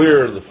wondered if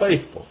we're the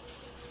faithful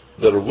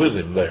that are with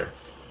him there.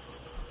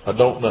 I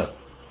don't know.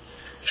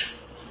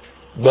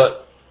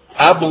 But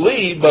I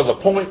believe by the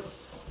point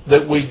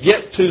that we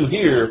get to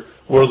here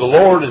where the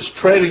Lord is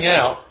treading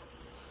out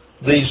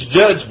these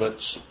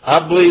judgments,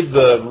 I believe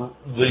the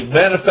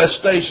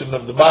manifestation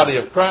of the body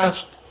of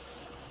Christ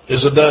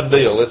is a done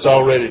deal. It's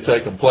already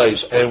taken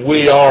place, and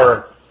we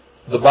are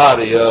the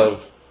body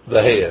of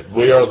the head.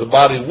 We are the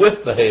body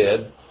with the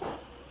head,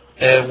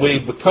 and we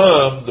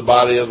become the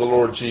body of the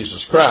Lord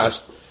Jesus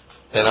Christ.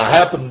 And I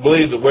happen to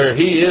believe that where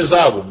he is,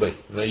 I will be.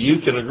 Now, you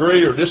can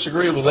agree or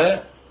disagree with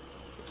that,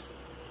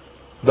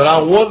 but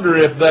I wonder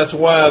if that's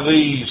why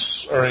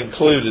these are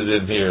included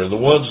in here, the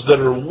ones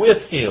that are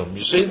with him.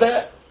 You see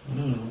that?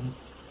 Mm-hmm.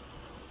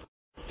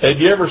 Have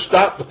you ever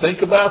stopped to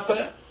think about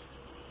that?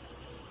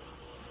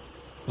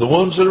 The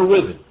ones that are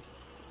with him.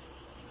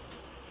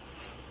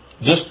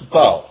 Just a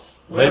thought.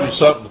 Maybe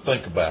something to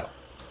think about.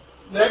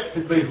 That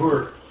could be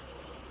where,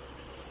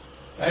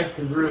 that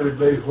could really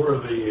be where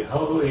the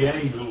holy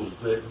angels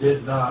that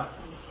did not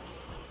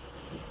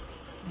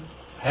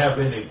have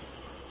any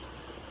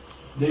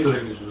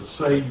dealings with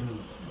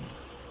Satan,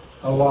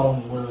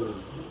 along with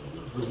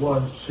the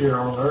ones here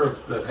on earth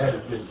that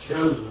had been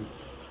chosen,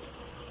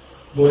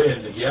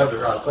 blend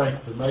together, I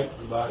think, to make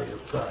the body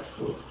of Christ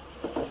full.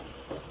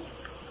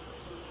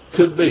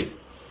 Could be.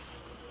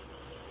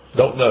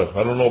 Don't know.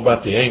 I don't know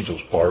about the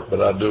angels part, but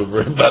I do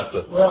agree about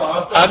the...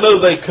 Well, I know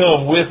they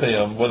come with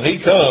him. When he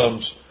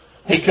comes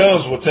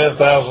with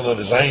 10,000 of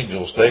his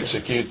angels to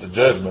execute the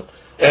judgment.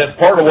 And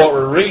part of what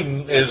we're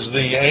reading is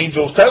the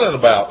angels telling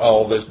about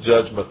all this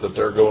judgment that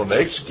they're going to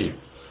execute.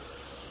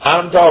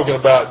 I'm talking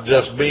about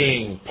just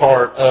being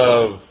part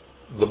of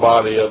the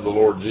body of the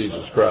Lord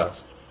Jesus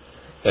Christ.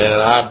 And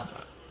I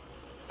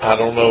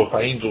don't know if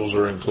angels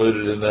are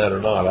included in that or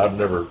not. I've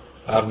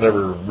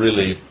never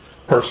really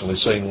personally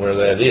seen where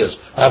that is.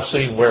 I've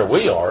seen where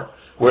we are,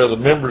 where the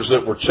members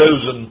that were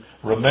chosen,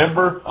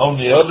 remember, on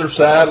the other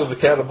side of the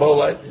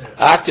catabole,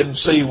 I can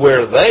see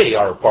where they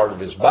are part of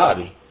his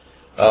body.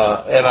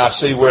 And I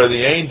see where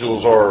the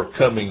angels are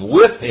coming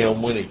with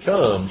him when he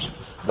comes,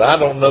 but I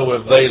don't know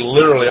if they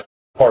literally are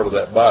part of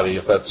that body,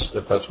 if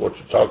that's what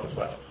you're talking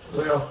about.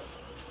 Well,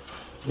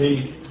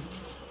 the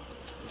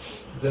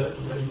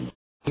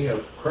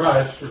of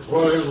Christ, or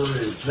whatever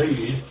is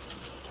needed,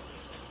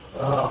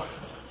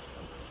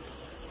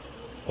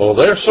 well,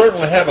 they're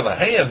certainly having a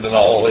hand in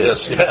all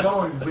this. It's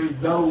going to be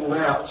doled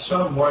out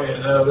some way or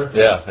another.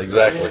 Yeah,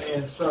 exactly.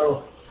 And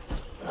so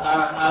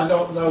I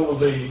don't know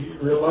the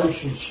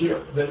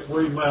relationship that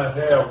we might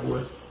have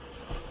with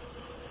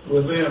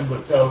them,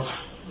 because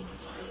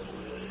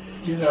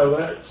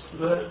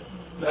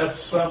that's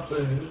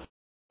something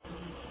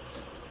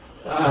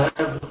I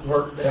haven't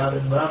worked out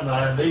in my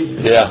mind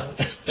either.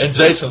 Yeah. And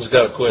Jason's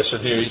got a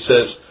question here. He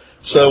says,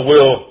 so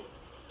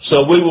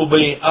we will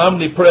be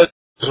omnipresent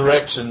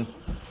resurrection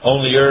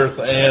on the earth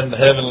and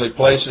heavenly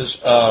places.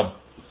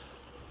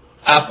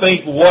 I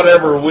think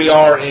whatever we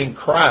are in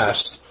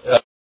Christ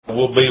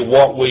will be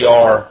what we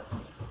are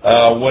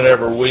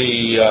whenever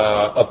we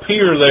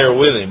appear there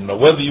with Him. Now,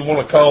 whether you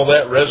want to call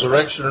that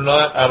resurrection or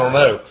not, I don't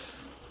know.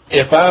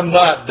 If I'm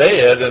not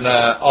dead and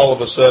I all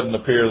of a sudden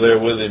appear there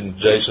with Him,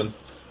 Jason,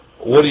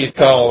 what do you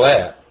call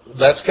that?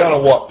 That's kind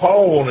of what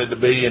Paul wanted to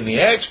be in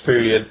the Acts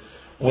period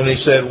when he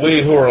said,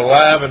 we who are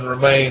alive and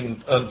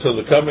remain until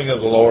the coming of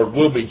the Lord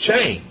will be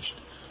changed.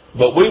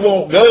 But we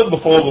won't go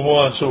before the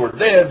ones who are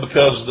dead,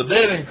 because the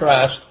dead in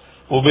Christ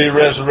will be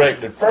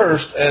resurrected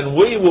first and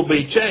we will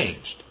be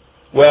changed.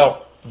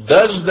 Well,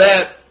 does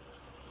that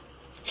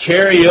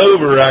carry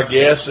over, I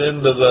guess,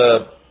 into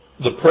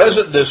the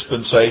present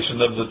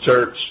dispensation of the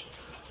church,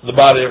 the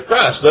body of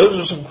Christ? Those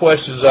are some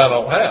questions I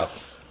don't have.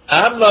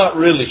 I'm not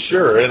really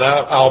sure, and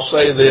I'll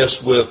say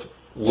this with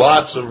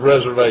lots of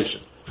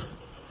reservation.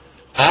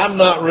 I'm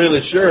not really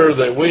sure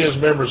that we as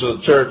members of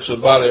the church, the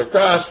body of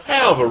Christ,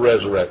 have a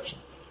resurrection.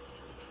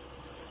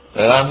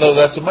 And I know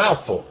that's a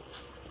mouthful.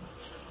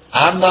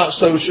 I'm not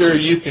so sure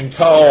you can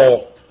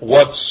call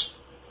what's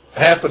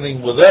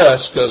happening with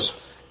us, because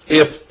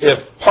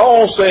if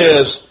Paul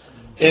says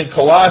in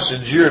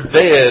Colossians you're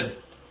dead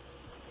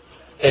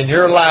and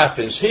your life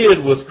is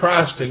hid with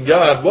Christ in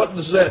God, what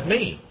does that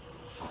mean?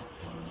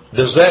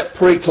 Does that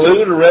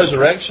preclude a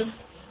resurrection?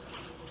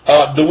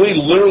 Do we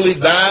literally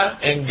die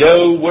and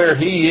go where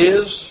He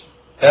is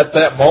at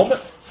that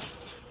moment?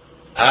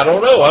 I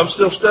don't know. I'm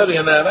still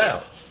studying that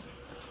out.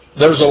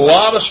 There's a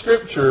lot of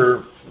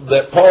scripture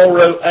that Paul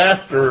wrote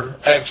after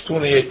Acts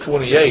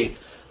 28:28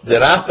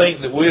 that I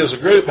think that we as a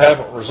group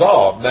haven't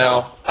resolved.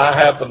 Now, I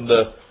have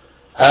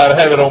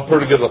it on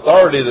pretty good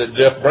authority that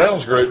Jeff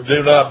Brown's group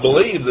do not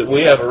believe that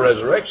we have a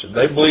resurrection.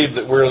 They believe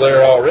that we're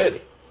there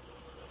already,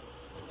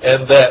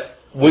 and that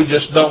we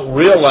just don't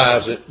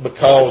realize it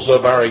because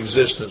of our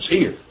existence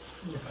here.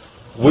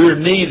 We're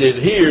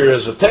needed here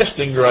as a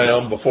testing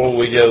ground before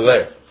we go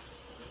there.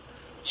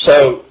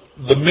 So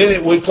the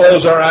minute we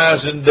close our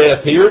eyes in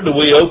death here, do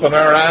we open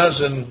our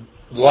eyes in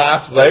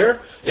life there?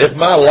 If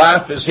my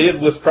life is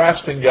hid with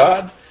Christ in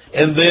God,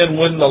 and then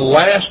when the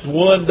last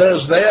one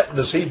does that,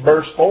 does he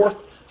burst forth?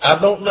 I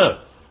don't know.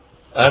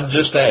 I'm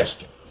just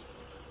asking.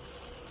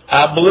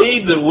 I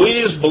believe that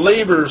we as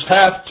believers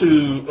have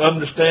to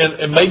understand,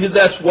 and maybe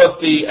that's what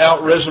the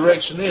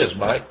out-resurrection is,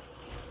 Mike.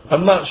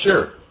 I'm not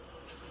sure.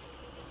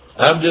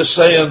 I'm just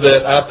saying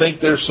that I think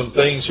there's some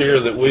things here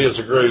that we as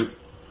a group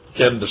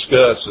can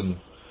discuss and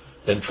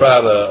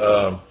try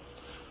to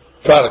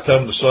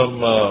come to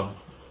some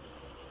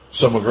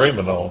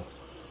agreement on,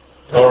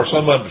 or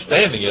some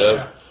understanding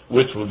of,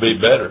 which would be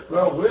better.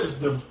 Well,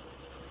 wisdom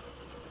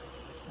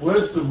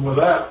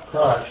without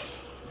Christ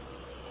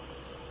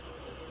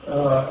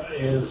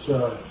is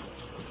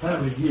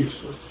kind of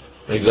useless.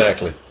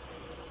 Exactly.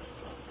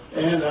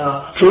 And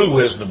true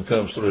wisdom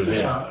comes through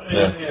Him.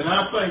 And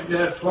I think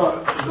that's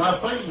what I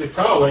think the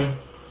calling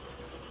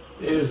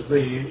is,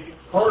 the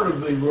part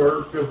of the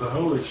work of the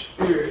Holy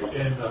Spirit,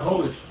 and the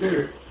Holy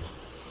Spirit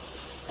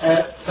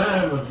at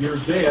time of your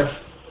death.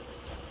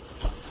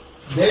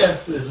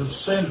 Death is a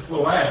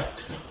sinful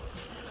act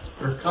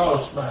or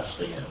caused by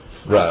sin.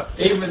 Right.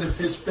 Even if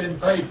it's been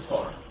paid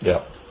for.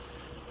 Yeah.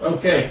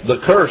 Okay. The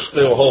curse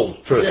still holds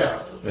true.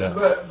 Yeah.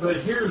 But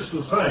here's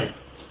the thing.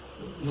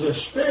 The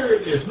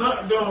Spirit is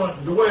not going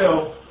to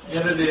dwell in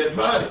a dead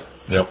body.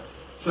 Yep.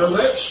 So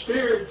that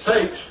Spirit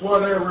takes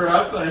whatever,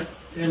 I think,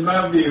 in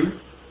my view,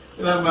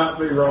 and I might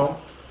be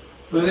wrong,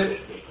 but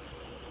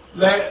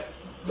that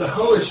the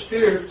Holy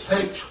Spirit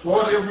takes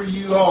whatever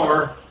you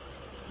are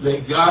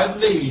that God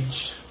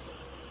needs,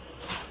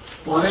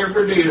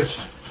 whatever it is.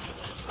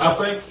 I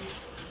think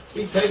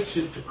He takes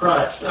it to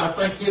Christ. I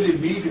think it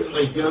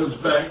immediately goes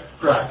back to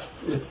Christ.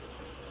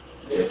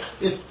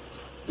 It's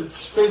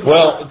speed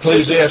well, of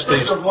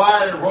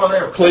light or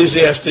whatever.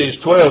 Ecclesiastes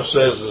 12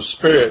 says the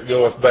Spirit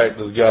goeth back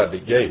to the God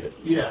that gave it.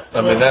 Yeah.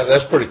 I mean,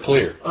 that's pretty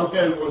clear.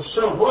 Okay, well,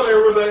 so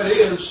whatever that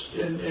is,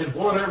 and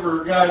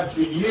whatever God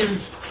can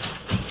use,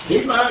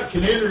 He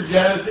can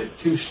energize it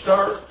to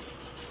start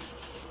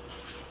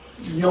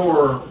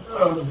your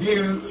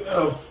view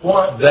of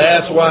what...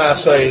 That's why I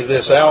say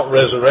this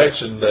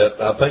out-resurrection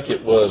that I think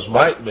it was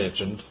Mike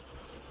mentioned,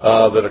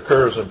 that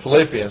occurs in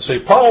Philippians. See,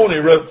 Paul, when he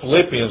wrote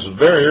Philippians, was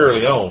very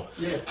early on.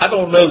 Yeah. I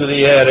don't know that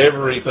he had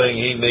everything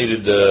he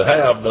needed to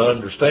have to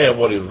understand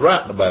what he was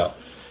writing about.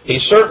 He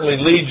certainly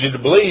leads you to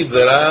believe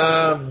that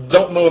I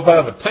don't know if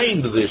I've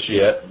attained to this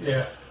yet.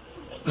 Yeah.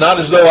 Not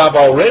as though I've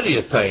already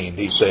attained,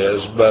 he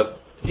says, but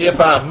if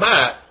I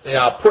might,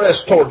 I'll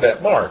press toward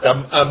that mark.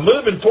 I'm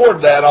moving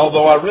toward that,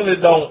 although I really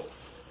don't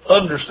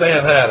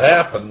understand how it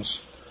happens.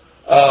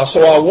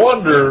 So I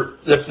wonder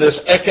if this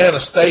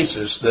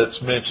echanastasis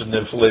that's mentioned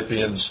in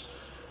Philippians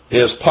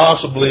is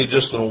possibly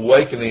just an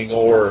awakening,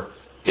 or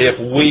if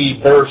we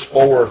burst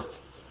forth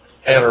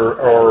and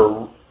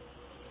are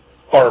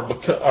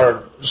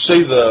or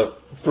see the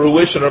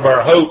fruition of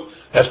our hope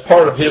as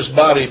part of His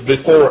body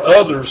before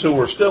others who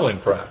are still in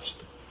Christ.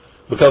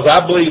 Because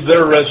I believe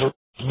their resurrection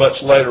is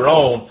much later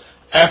on,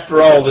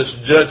 after all this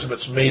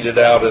judgment's meted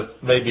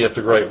out maybe at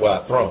the Great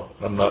White Throne.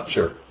 I'm not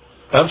sure.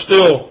 I'm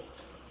still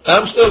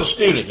a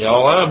student,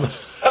 y'all.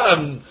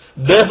 I'm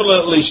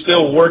definitely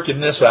still working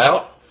this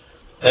out.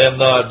 And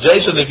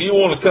Jason, if you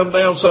want to come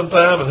down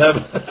sometime and have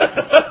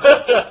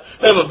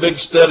have a big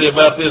study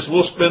about this,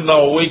 we'll spend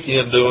all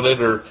weekend doing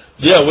it. Or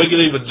we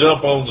could even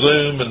jump on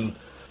Zoom and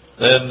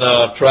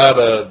try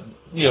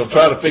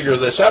to figure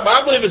this out. But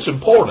I believe it's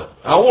important.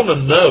 I want to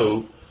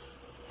know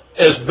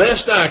as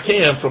best I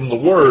can from the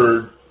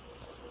Word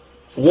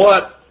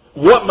what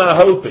my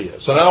hope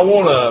is, and I don't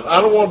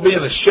want to be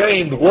an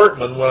ashamed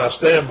workman when I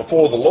stand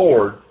before the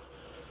Lord,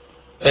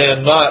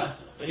 and I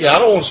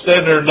don't want to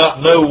stand there and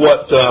not know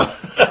what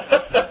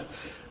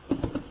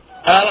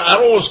I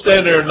don't want to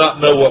stand there and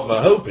not know what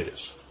my hope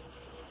is.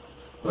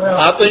 Well,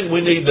 I think we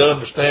need to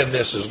understand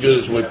this as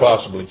good as we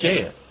possibly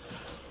can.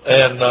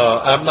 And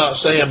I'm not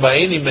saying by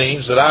any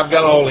means that I've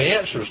got all the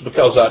answers,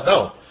 because I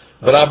don't.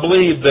 But I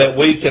believe that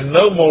we can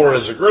know more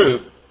as a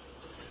group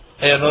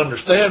and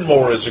understand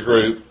more as a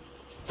group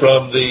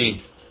from the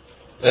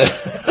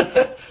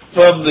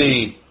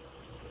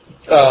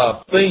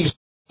things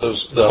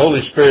the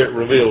Holy Spirit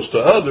reveals to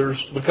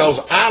others, because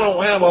I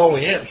don't have all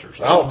the answers.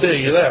 I'll tell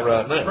you that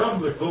right now.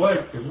 From the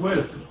collective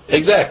wisdom.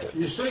 Exactly.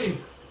 You see,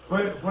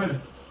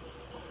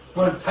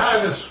 when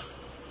Titus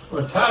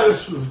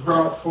was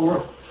brought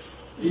forth,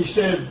 he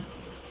said,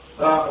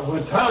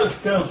 when Titus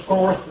comes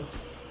forth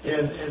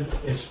and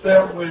it's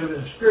dealt with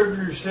in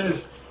Scripture, he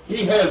says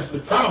he has the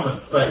common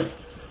faith.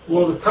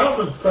 Well, the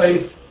common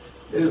faith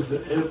is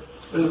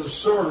a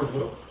sort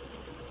of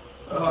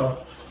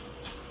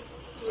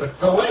a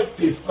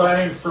collective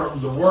thing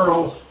from the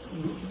world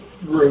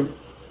group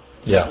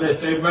that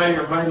they may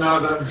or may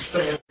not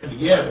understand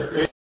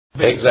together.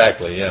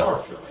 Exactly. Yeah.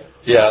 Partially.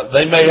 Yeah.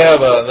 They may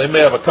have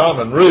a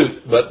common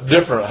root, but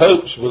different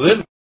hopes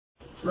within.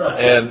 Right.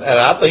 And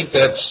I think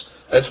that's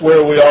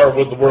where we are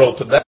with the world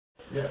today.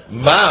 Yeah.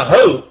 My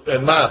hope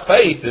and my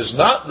faith is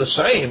not the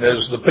same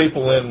as the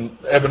people in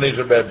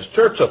Ebenezer Baptist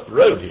Church up the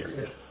road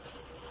here.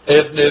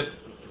 Yeah.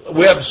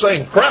 We have the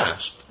same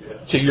Christ,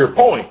 to your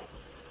point.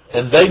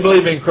 And they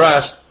believe in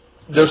Christ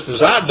just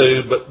as I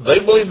do, but they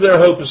believe their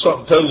hope is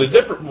something totally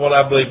different from what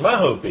I believe my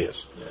hope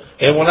is.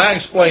 Yeah. And when I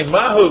explain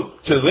my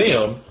hope to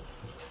them,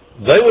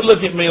 they would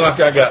look at me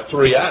like I got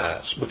three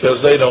eyes,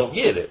 because they don't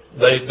get it.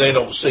 They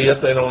don't see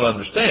it. They don't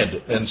understand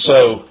it. And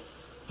so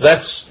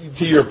that's,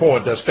 to your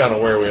point, that's kind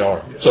of where we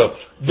are. Yeah. So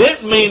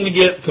didn't mean to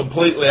get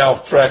completely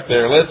off track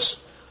there.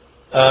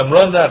 I'm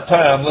running out of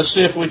time. Let's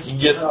see if we can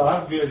get... No,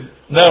 I'm good.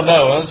 No.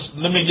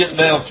 Let me get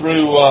down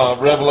through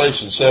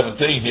Revelation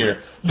 17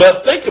 here.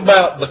 But think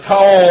about the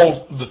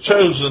called, the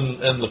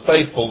chosen, and the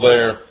faithful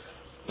there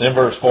in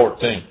verse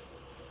 14.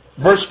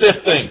 Verse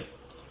 15.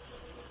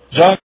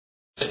 John,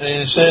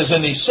 and it says,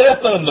 and he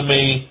saith unto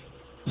me,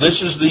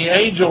 this is the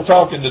angel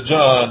talking to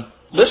John,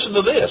 listen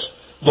to this,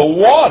 the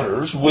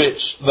waters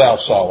which thou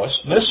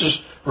sawest, and this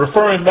is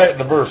referring back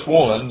to verse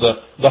 1,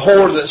 the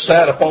whore that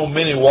sat upon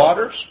many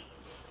waters.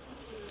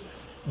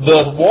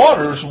 The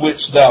waters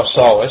which thou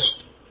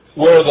sawest,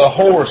 where the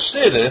whore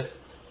sitteth,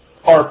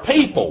 are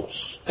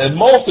peoples and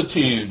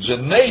multitudes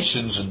and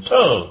nations and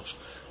tongues.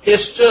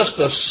 It's just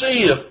a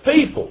sea of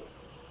people,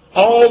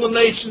 all the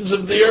nations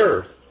of the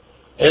earth,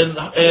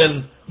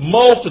 and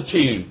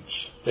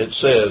multitudes, it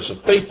says,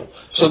 of people.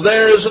 So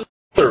there is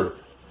another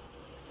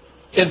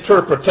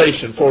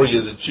interpretation for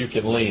you that you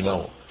can lean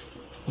on.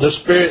 The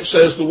Spirit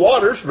says the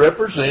waters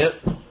represent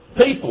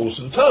peoples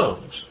and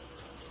tongues,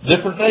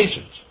 different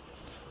nations.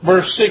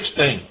 Verse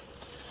 16,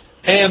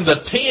 and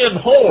the 10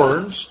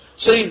 horns,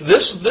 see,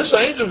 this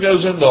angel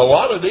goes into a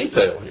lot of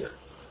detail here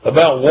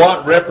about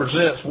what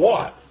represents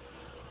what.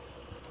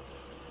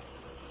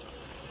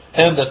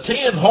 And the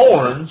 10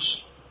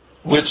 horns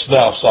which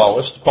thou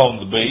sawest upon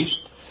the beast,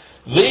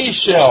 these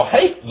shall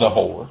hate the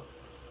whore,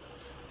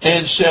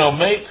 and shall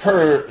make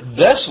her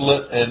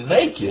desolate and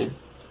naked,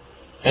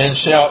 and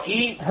shall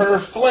eat her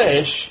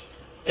flesh,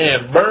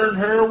 and burn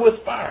her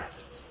with fire.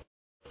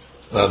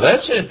 Now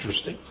that's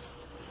interesting.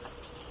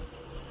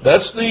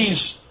 That's the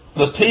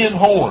 10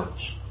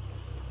 horns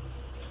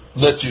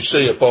that you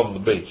see upon the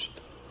beast.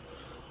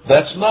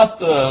 That's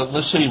not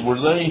let's see,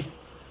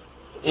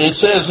 it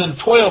says in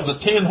 12, the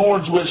 10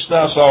 horns which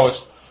thou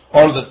sawest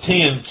are the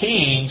 10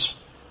 kings,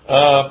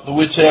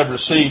 which have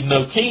received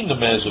no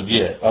kingdom as of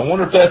yet. I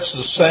wonder if that's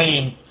the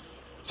same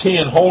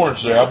 10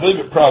 horns there. I believe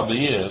it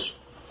probably is.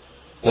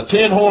 The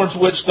 10 horns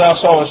which thou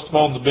sawest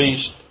upon the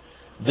beast,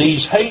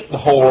 these hate the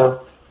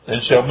whore,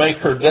 and shall make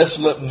her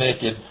desolate and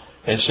naked,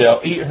 and shall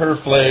eat her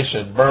flesh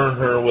and burn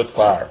her with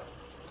fire.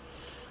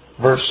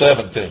 Verse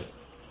 17.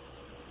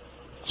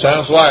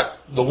 Sounds like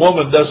the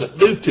woman doesn't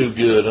do too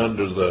good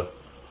under the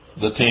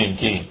 10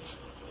 kings.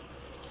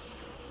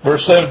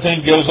 Verse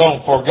 17 goes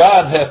on, for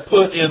God hath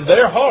put in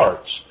their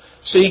hearts.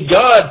 See,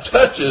 God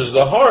touches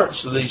the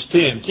hearts of these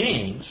 10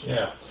 kings.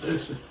 Yeah.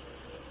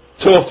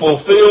 to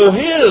fulfill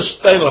His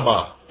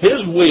thelema,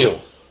 His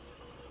will.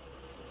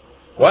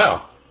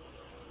 Wow.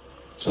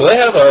 So they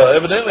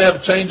evidently have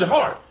a change of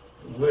heart.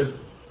 Wisdom.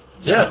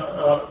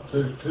 Yeah.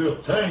 To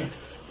obtain.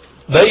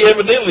 They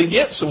evidently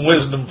get some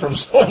wisdom from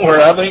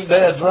somewhere. I think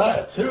Dad's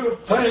right. To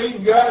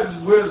obtain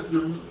God's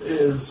wisdom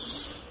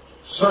is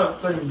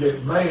something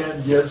that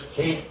man just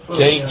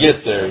can't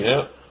get there,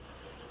 yeah.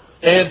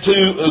 And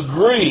to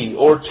agree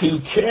or to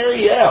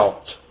carry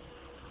out,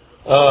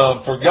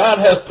 for God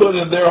hath put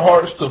in their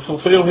hearts to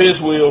fulfill His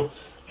will,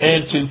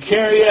 and to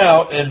carry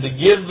out and to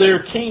give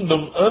their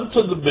kingdom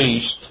unto the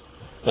beast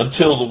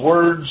until the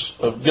words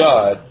of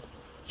God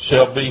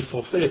shall be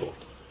fulfilled.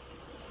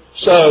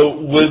 So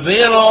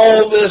within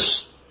all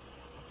this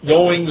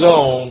goings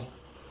on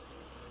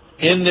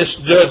in this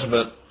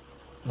judgment,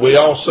 we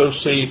also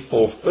see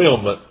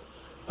fulfillment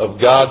of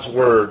God's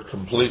word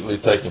completely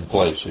taking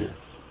place here.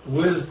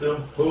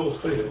 Wisdom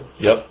fulfilled.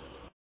 Yep.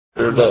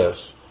 There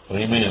does.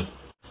 Amen.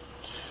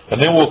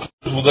 And then we'll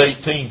close with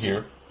 18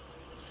 here.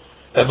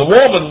 And the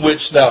woman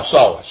which thou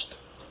sawest,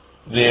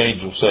 the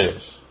angel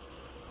says,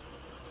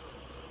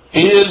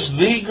 is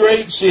the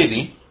great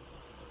city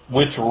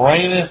which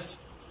reigneth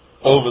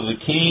over the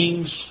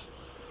kings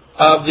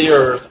of the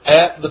earth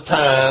at the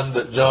time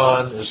that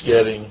John is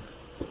getting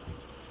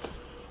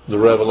the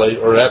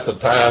revelation, or at the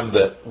time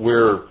that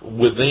we're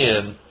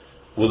within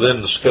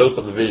the scope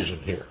of the vision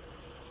here.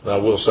 I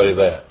will say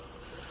that.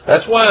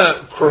 That's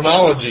why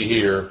chronology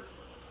here,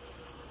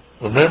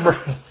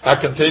 remember, I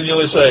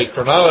continually say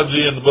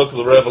chronology in the book of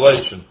the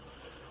Revelation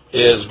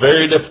is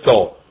very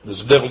difficult.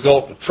 It's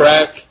difficult to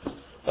track.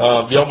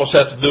 You almost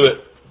have to do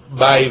it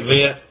by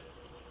event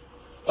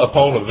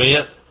upon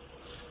event.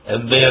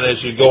 And then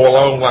as you go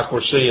along, like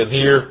we're seeing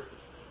here,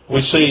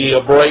 we see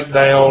a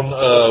breakdown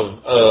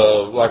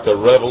of like a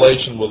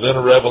revelation within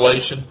a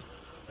revelation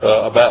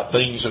about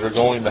things that are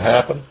going to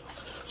happen.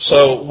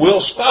 So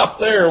we'll stop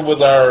there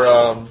with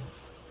our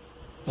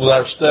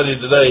study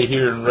today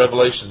here in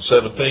Revelation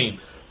 17.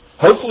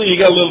 Hopefully you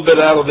got a little bit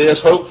out of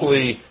this.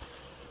 Hopefully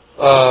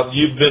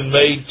you've been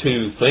made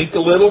to think a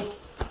little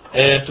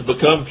and to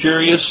become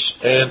curious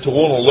and to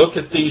want to look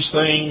at these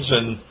things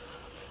and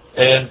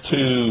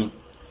to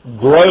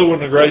grow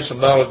in the grace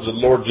and knowledge of the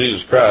Lord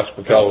Jesus Christ,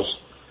 because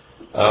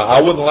I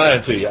wouldn't lie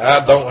to you,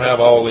 I don't have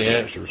all the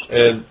answers.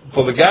 And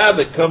for the guy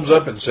that comes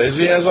up and says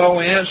he has all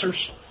the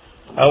answers,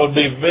 I would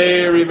be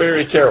very,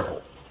 very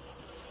careful,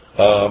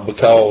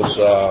 because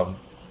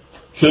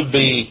could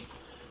be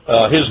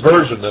his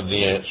version of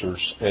the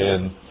answers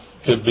and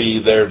could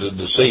be there to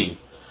deceive.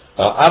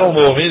 I don't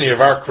know of any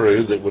of our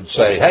crew that would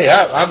say, hey,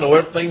 I know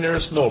everything there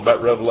is to know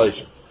about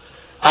Revelation.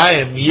 I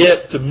am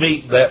yet to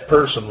meet that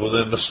person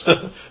within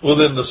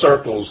the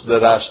circles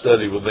that I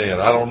study within.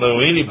 I don't know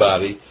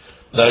anybody.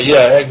 Now,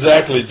 yeah,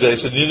 exactly,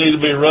 Jason. You need to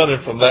be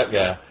running from that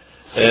guy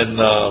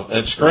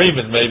and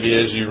screaming maybe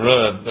as you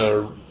run,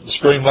 or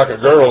scream like a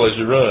girl as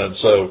you run.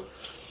 So,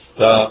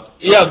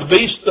 yeah, the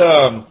beast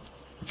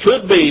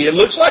could be. It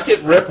looks like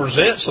it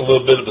represents a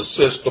little bit of a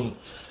system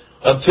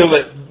until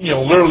it,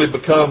 literally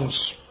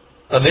becomes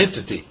an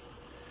entity.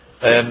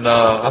 And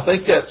I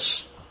think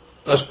that's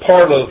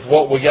part of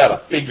what we got to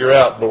figure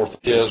out,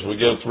 Dorothy, as we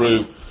go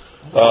through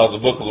the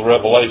book of the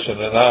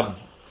Revelation. And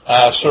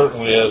I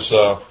certainly, as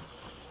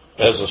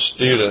a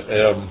student,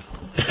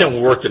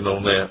 am working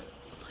on that.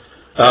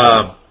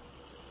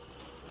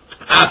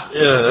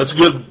 That's a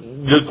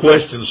good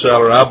question,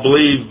 Sarah. I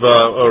believe,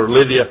 or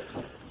Lydia,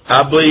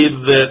 I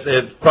believe that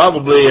it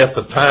probably at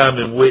the time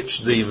in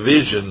which the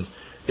vision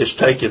is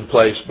taking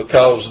place,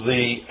 because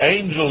the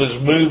angel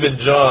is moving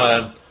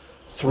John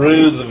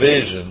through the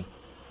vision,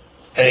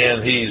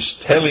 and he's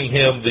telling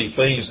him the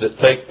things that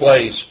take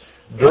place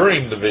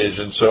during the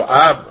vision. So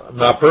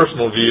my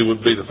personal view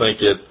would be to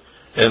think it,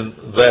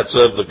 and that's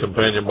of the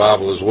Companion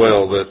Bible as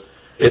well, that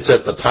it's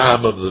at the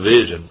time of the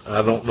vision.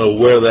 I don't know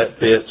where that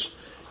fits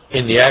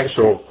in the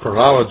actual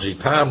chronology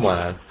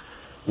timeline,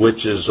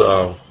 which is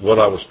what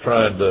I was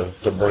trying to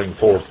bring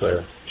forth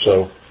there.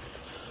 So,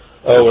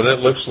 and it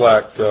looks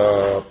like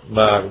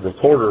my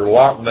recorder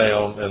locked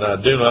down, and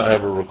I do not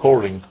have a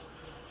recording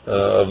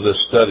of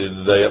this study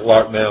today. It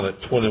locked down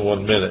at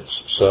 21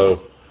 minutes.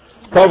 So,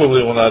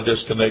 probably when I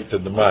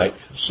disconnected the mic.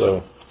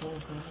 So,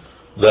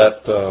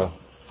 that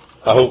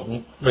I hope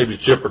maybe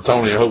Chip or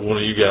Tony, I hope one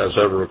of you guys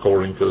have a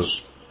recording,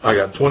 because I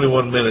got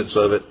 21 minutes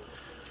of it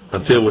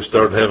until we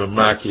started having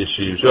mic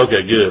issues.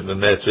 Okay, good,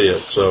 and that's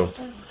it. So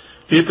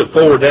if you could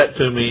forward that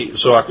to me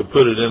so I could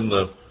put it in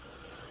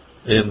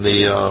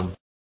the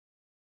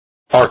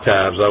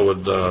archives, I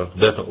would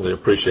definitely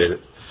appreciate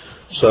it.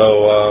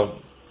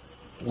 So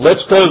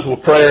let's close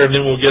with prayer, and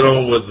then we'll get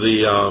on with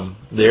the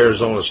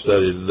Arizona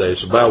study today.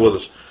 So bow with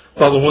us.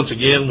 Father, once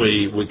again,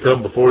 we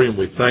come before you and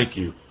we thank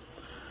you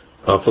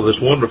for this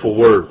wonderful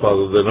word,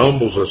 Father, that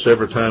humbles us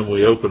every time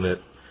we open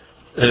it.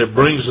 And it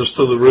brings us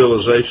to the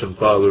realization,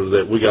 Father,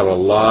 that we got a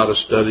lot of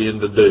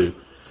studying to do.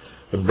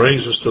 It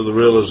brings us to the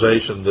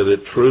realization that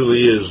it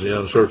truly is the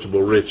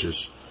unsearchable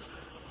riches.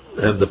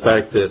 And the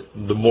fact that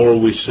the more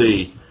we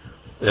see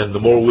and the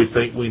more we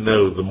think we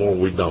know, the more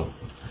we don't.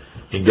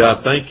 And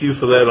God, thank you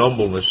for that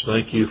humbleness.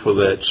 Thank you for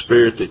that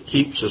spirit that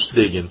keeps us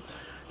digging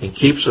and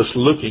keeps us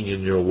looking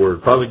in your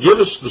word. Father, give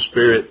us the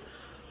spirit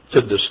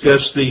to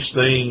discuss these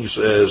things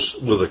as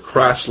with a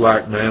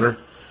Christ-like manner.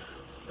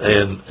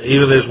 And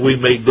even as we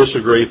may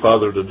disagree,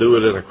 Father, to do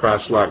it in a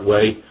Christ-like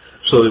way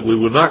so that we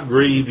would not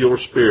grieve your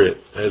spirit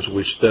as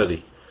we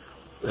study.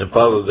 And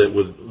Father,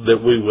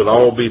 that we would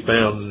all be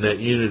found in that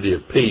unity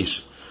of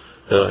peace,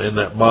 in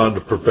that bond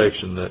of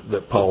perfection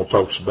that Paul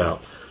talks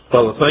about.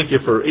 Father, thank you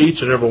for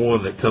each and every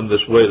one that come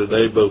this way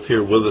today, both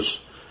here with us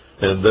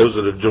and those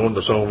that have joined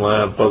us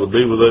online. Father,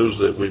 be with those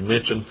that we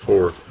mentioned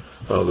for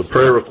the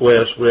prayer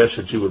requests. We ask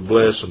that you would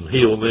bless and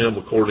heal them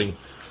according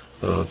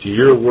to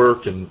your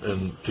work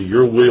and to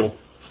your will.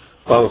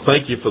 Father,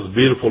 thank you for the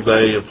beautiful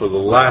day and for the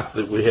life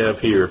that we have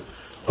here,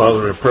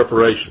 Father, in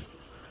preparation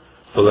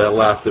for that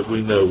life that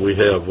we know we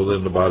have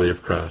within the body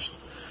of Christ.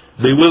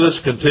 Be with us,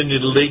 continue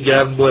to lead,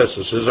 guide, and bless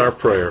us is our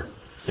prayer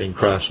in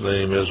Christ's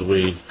name as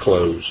we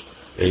close.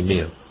 Amen.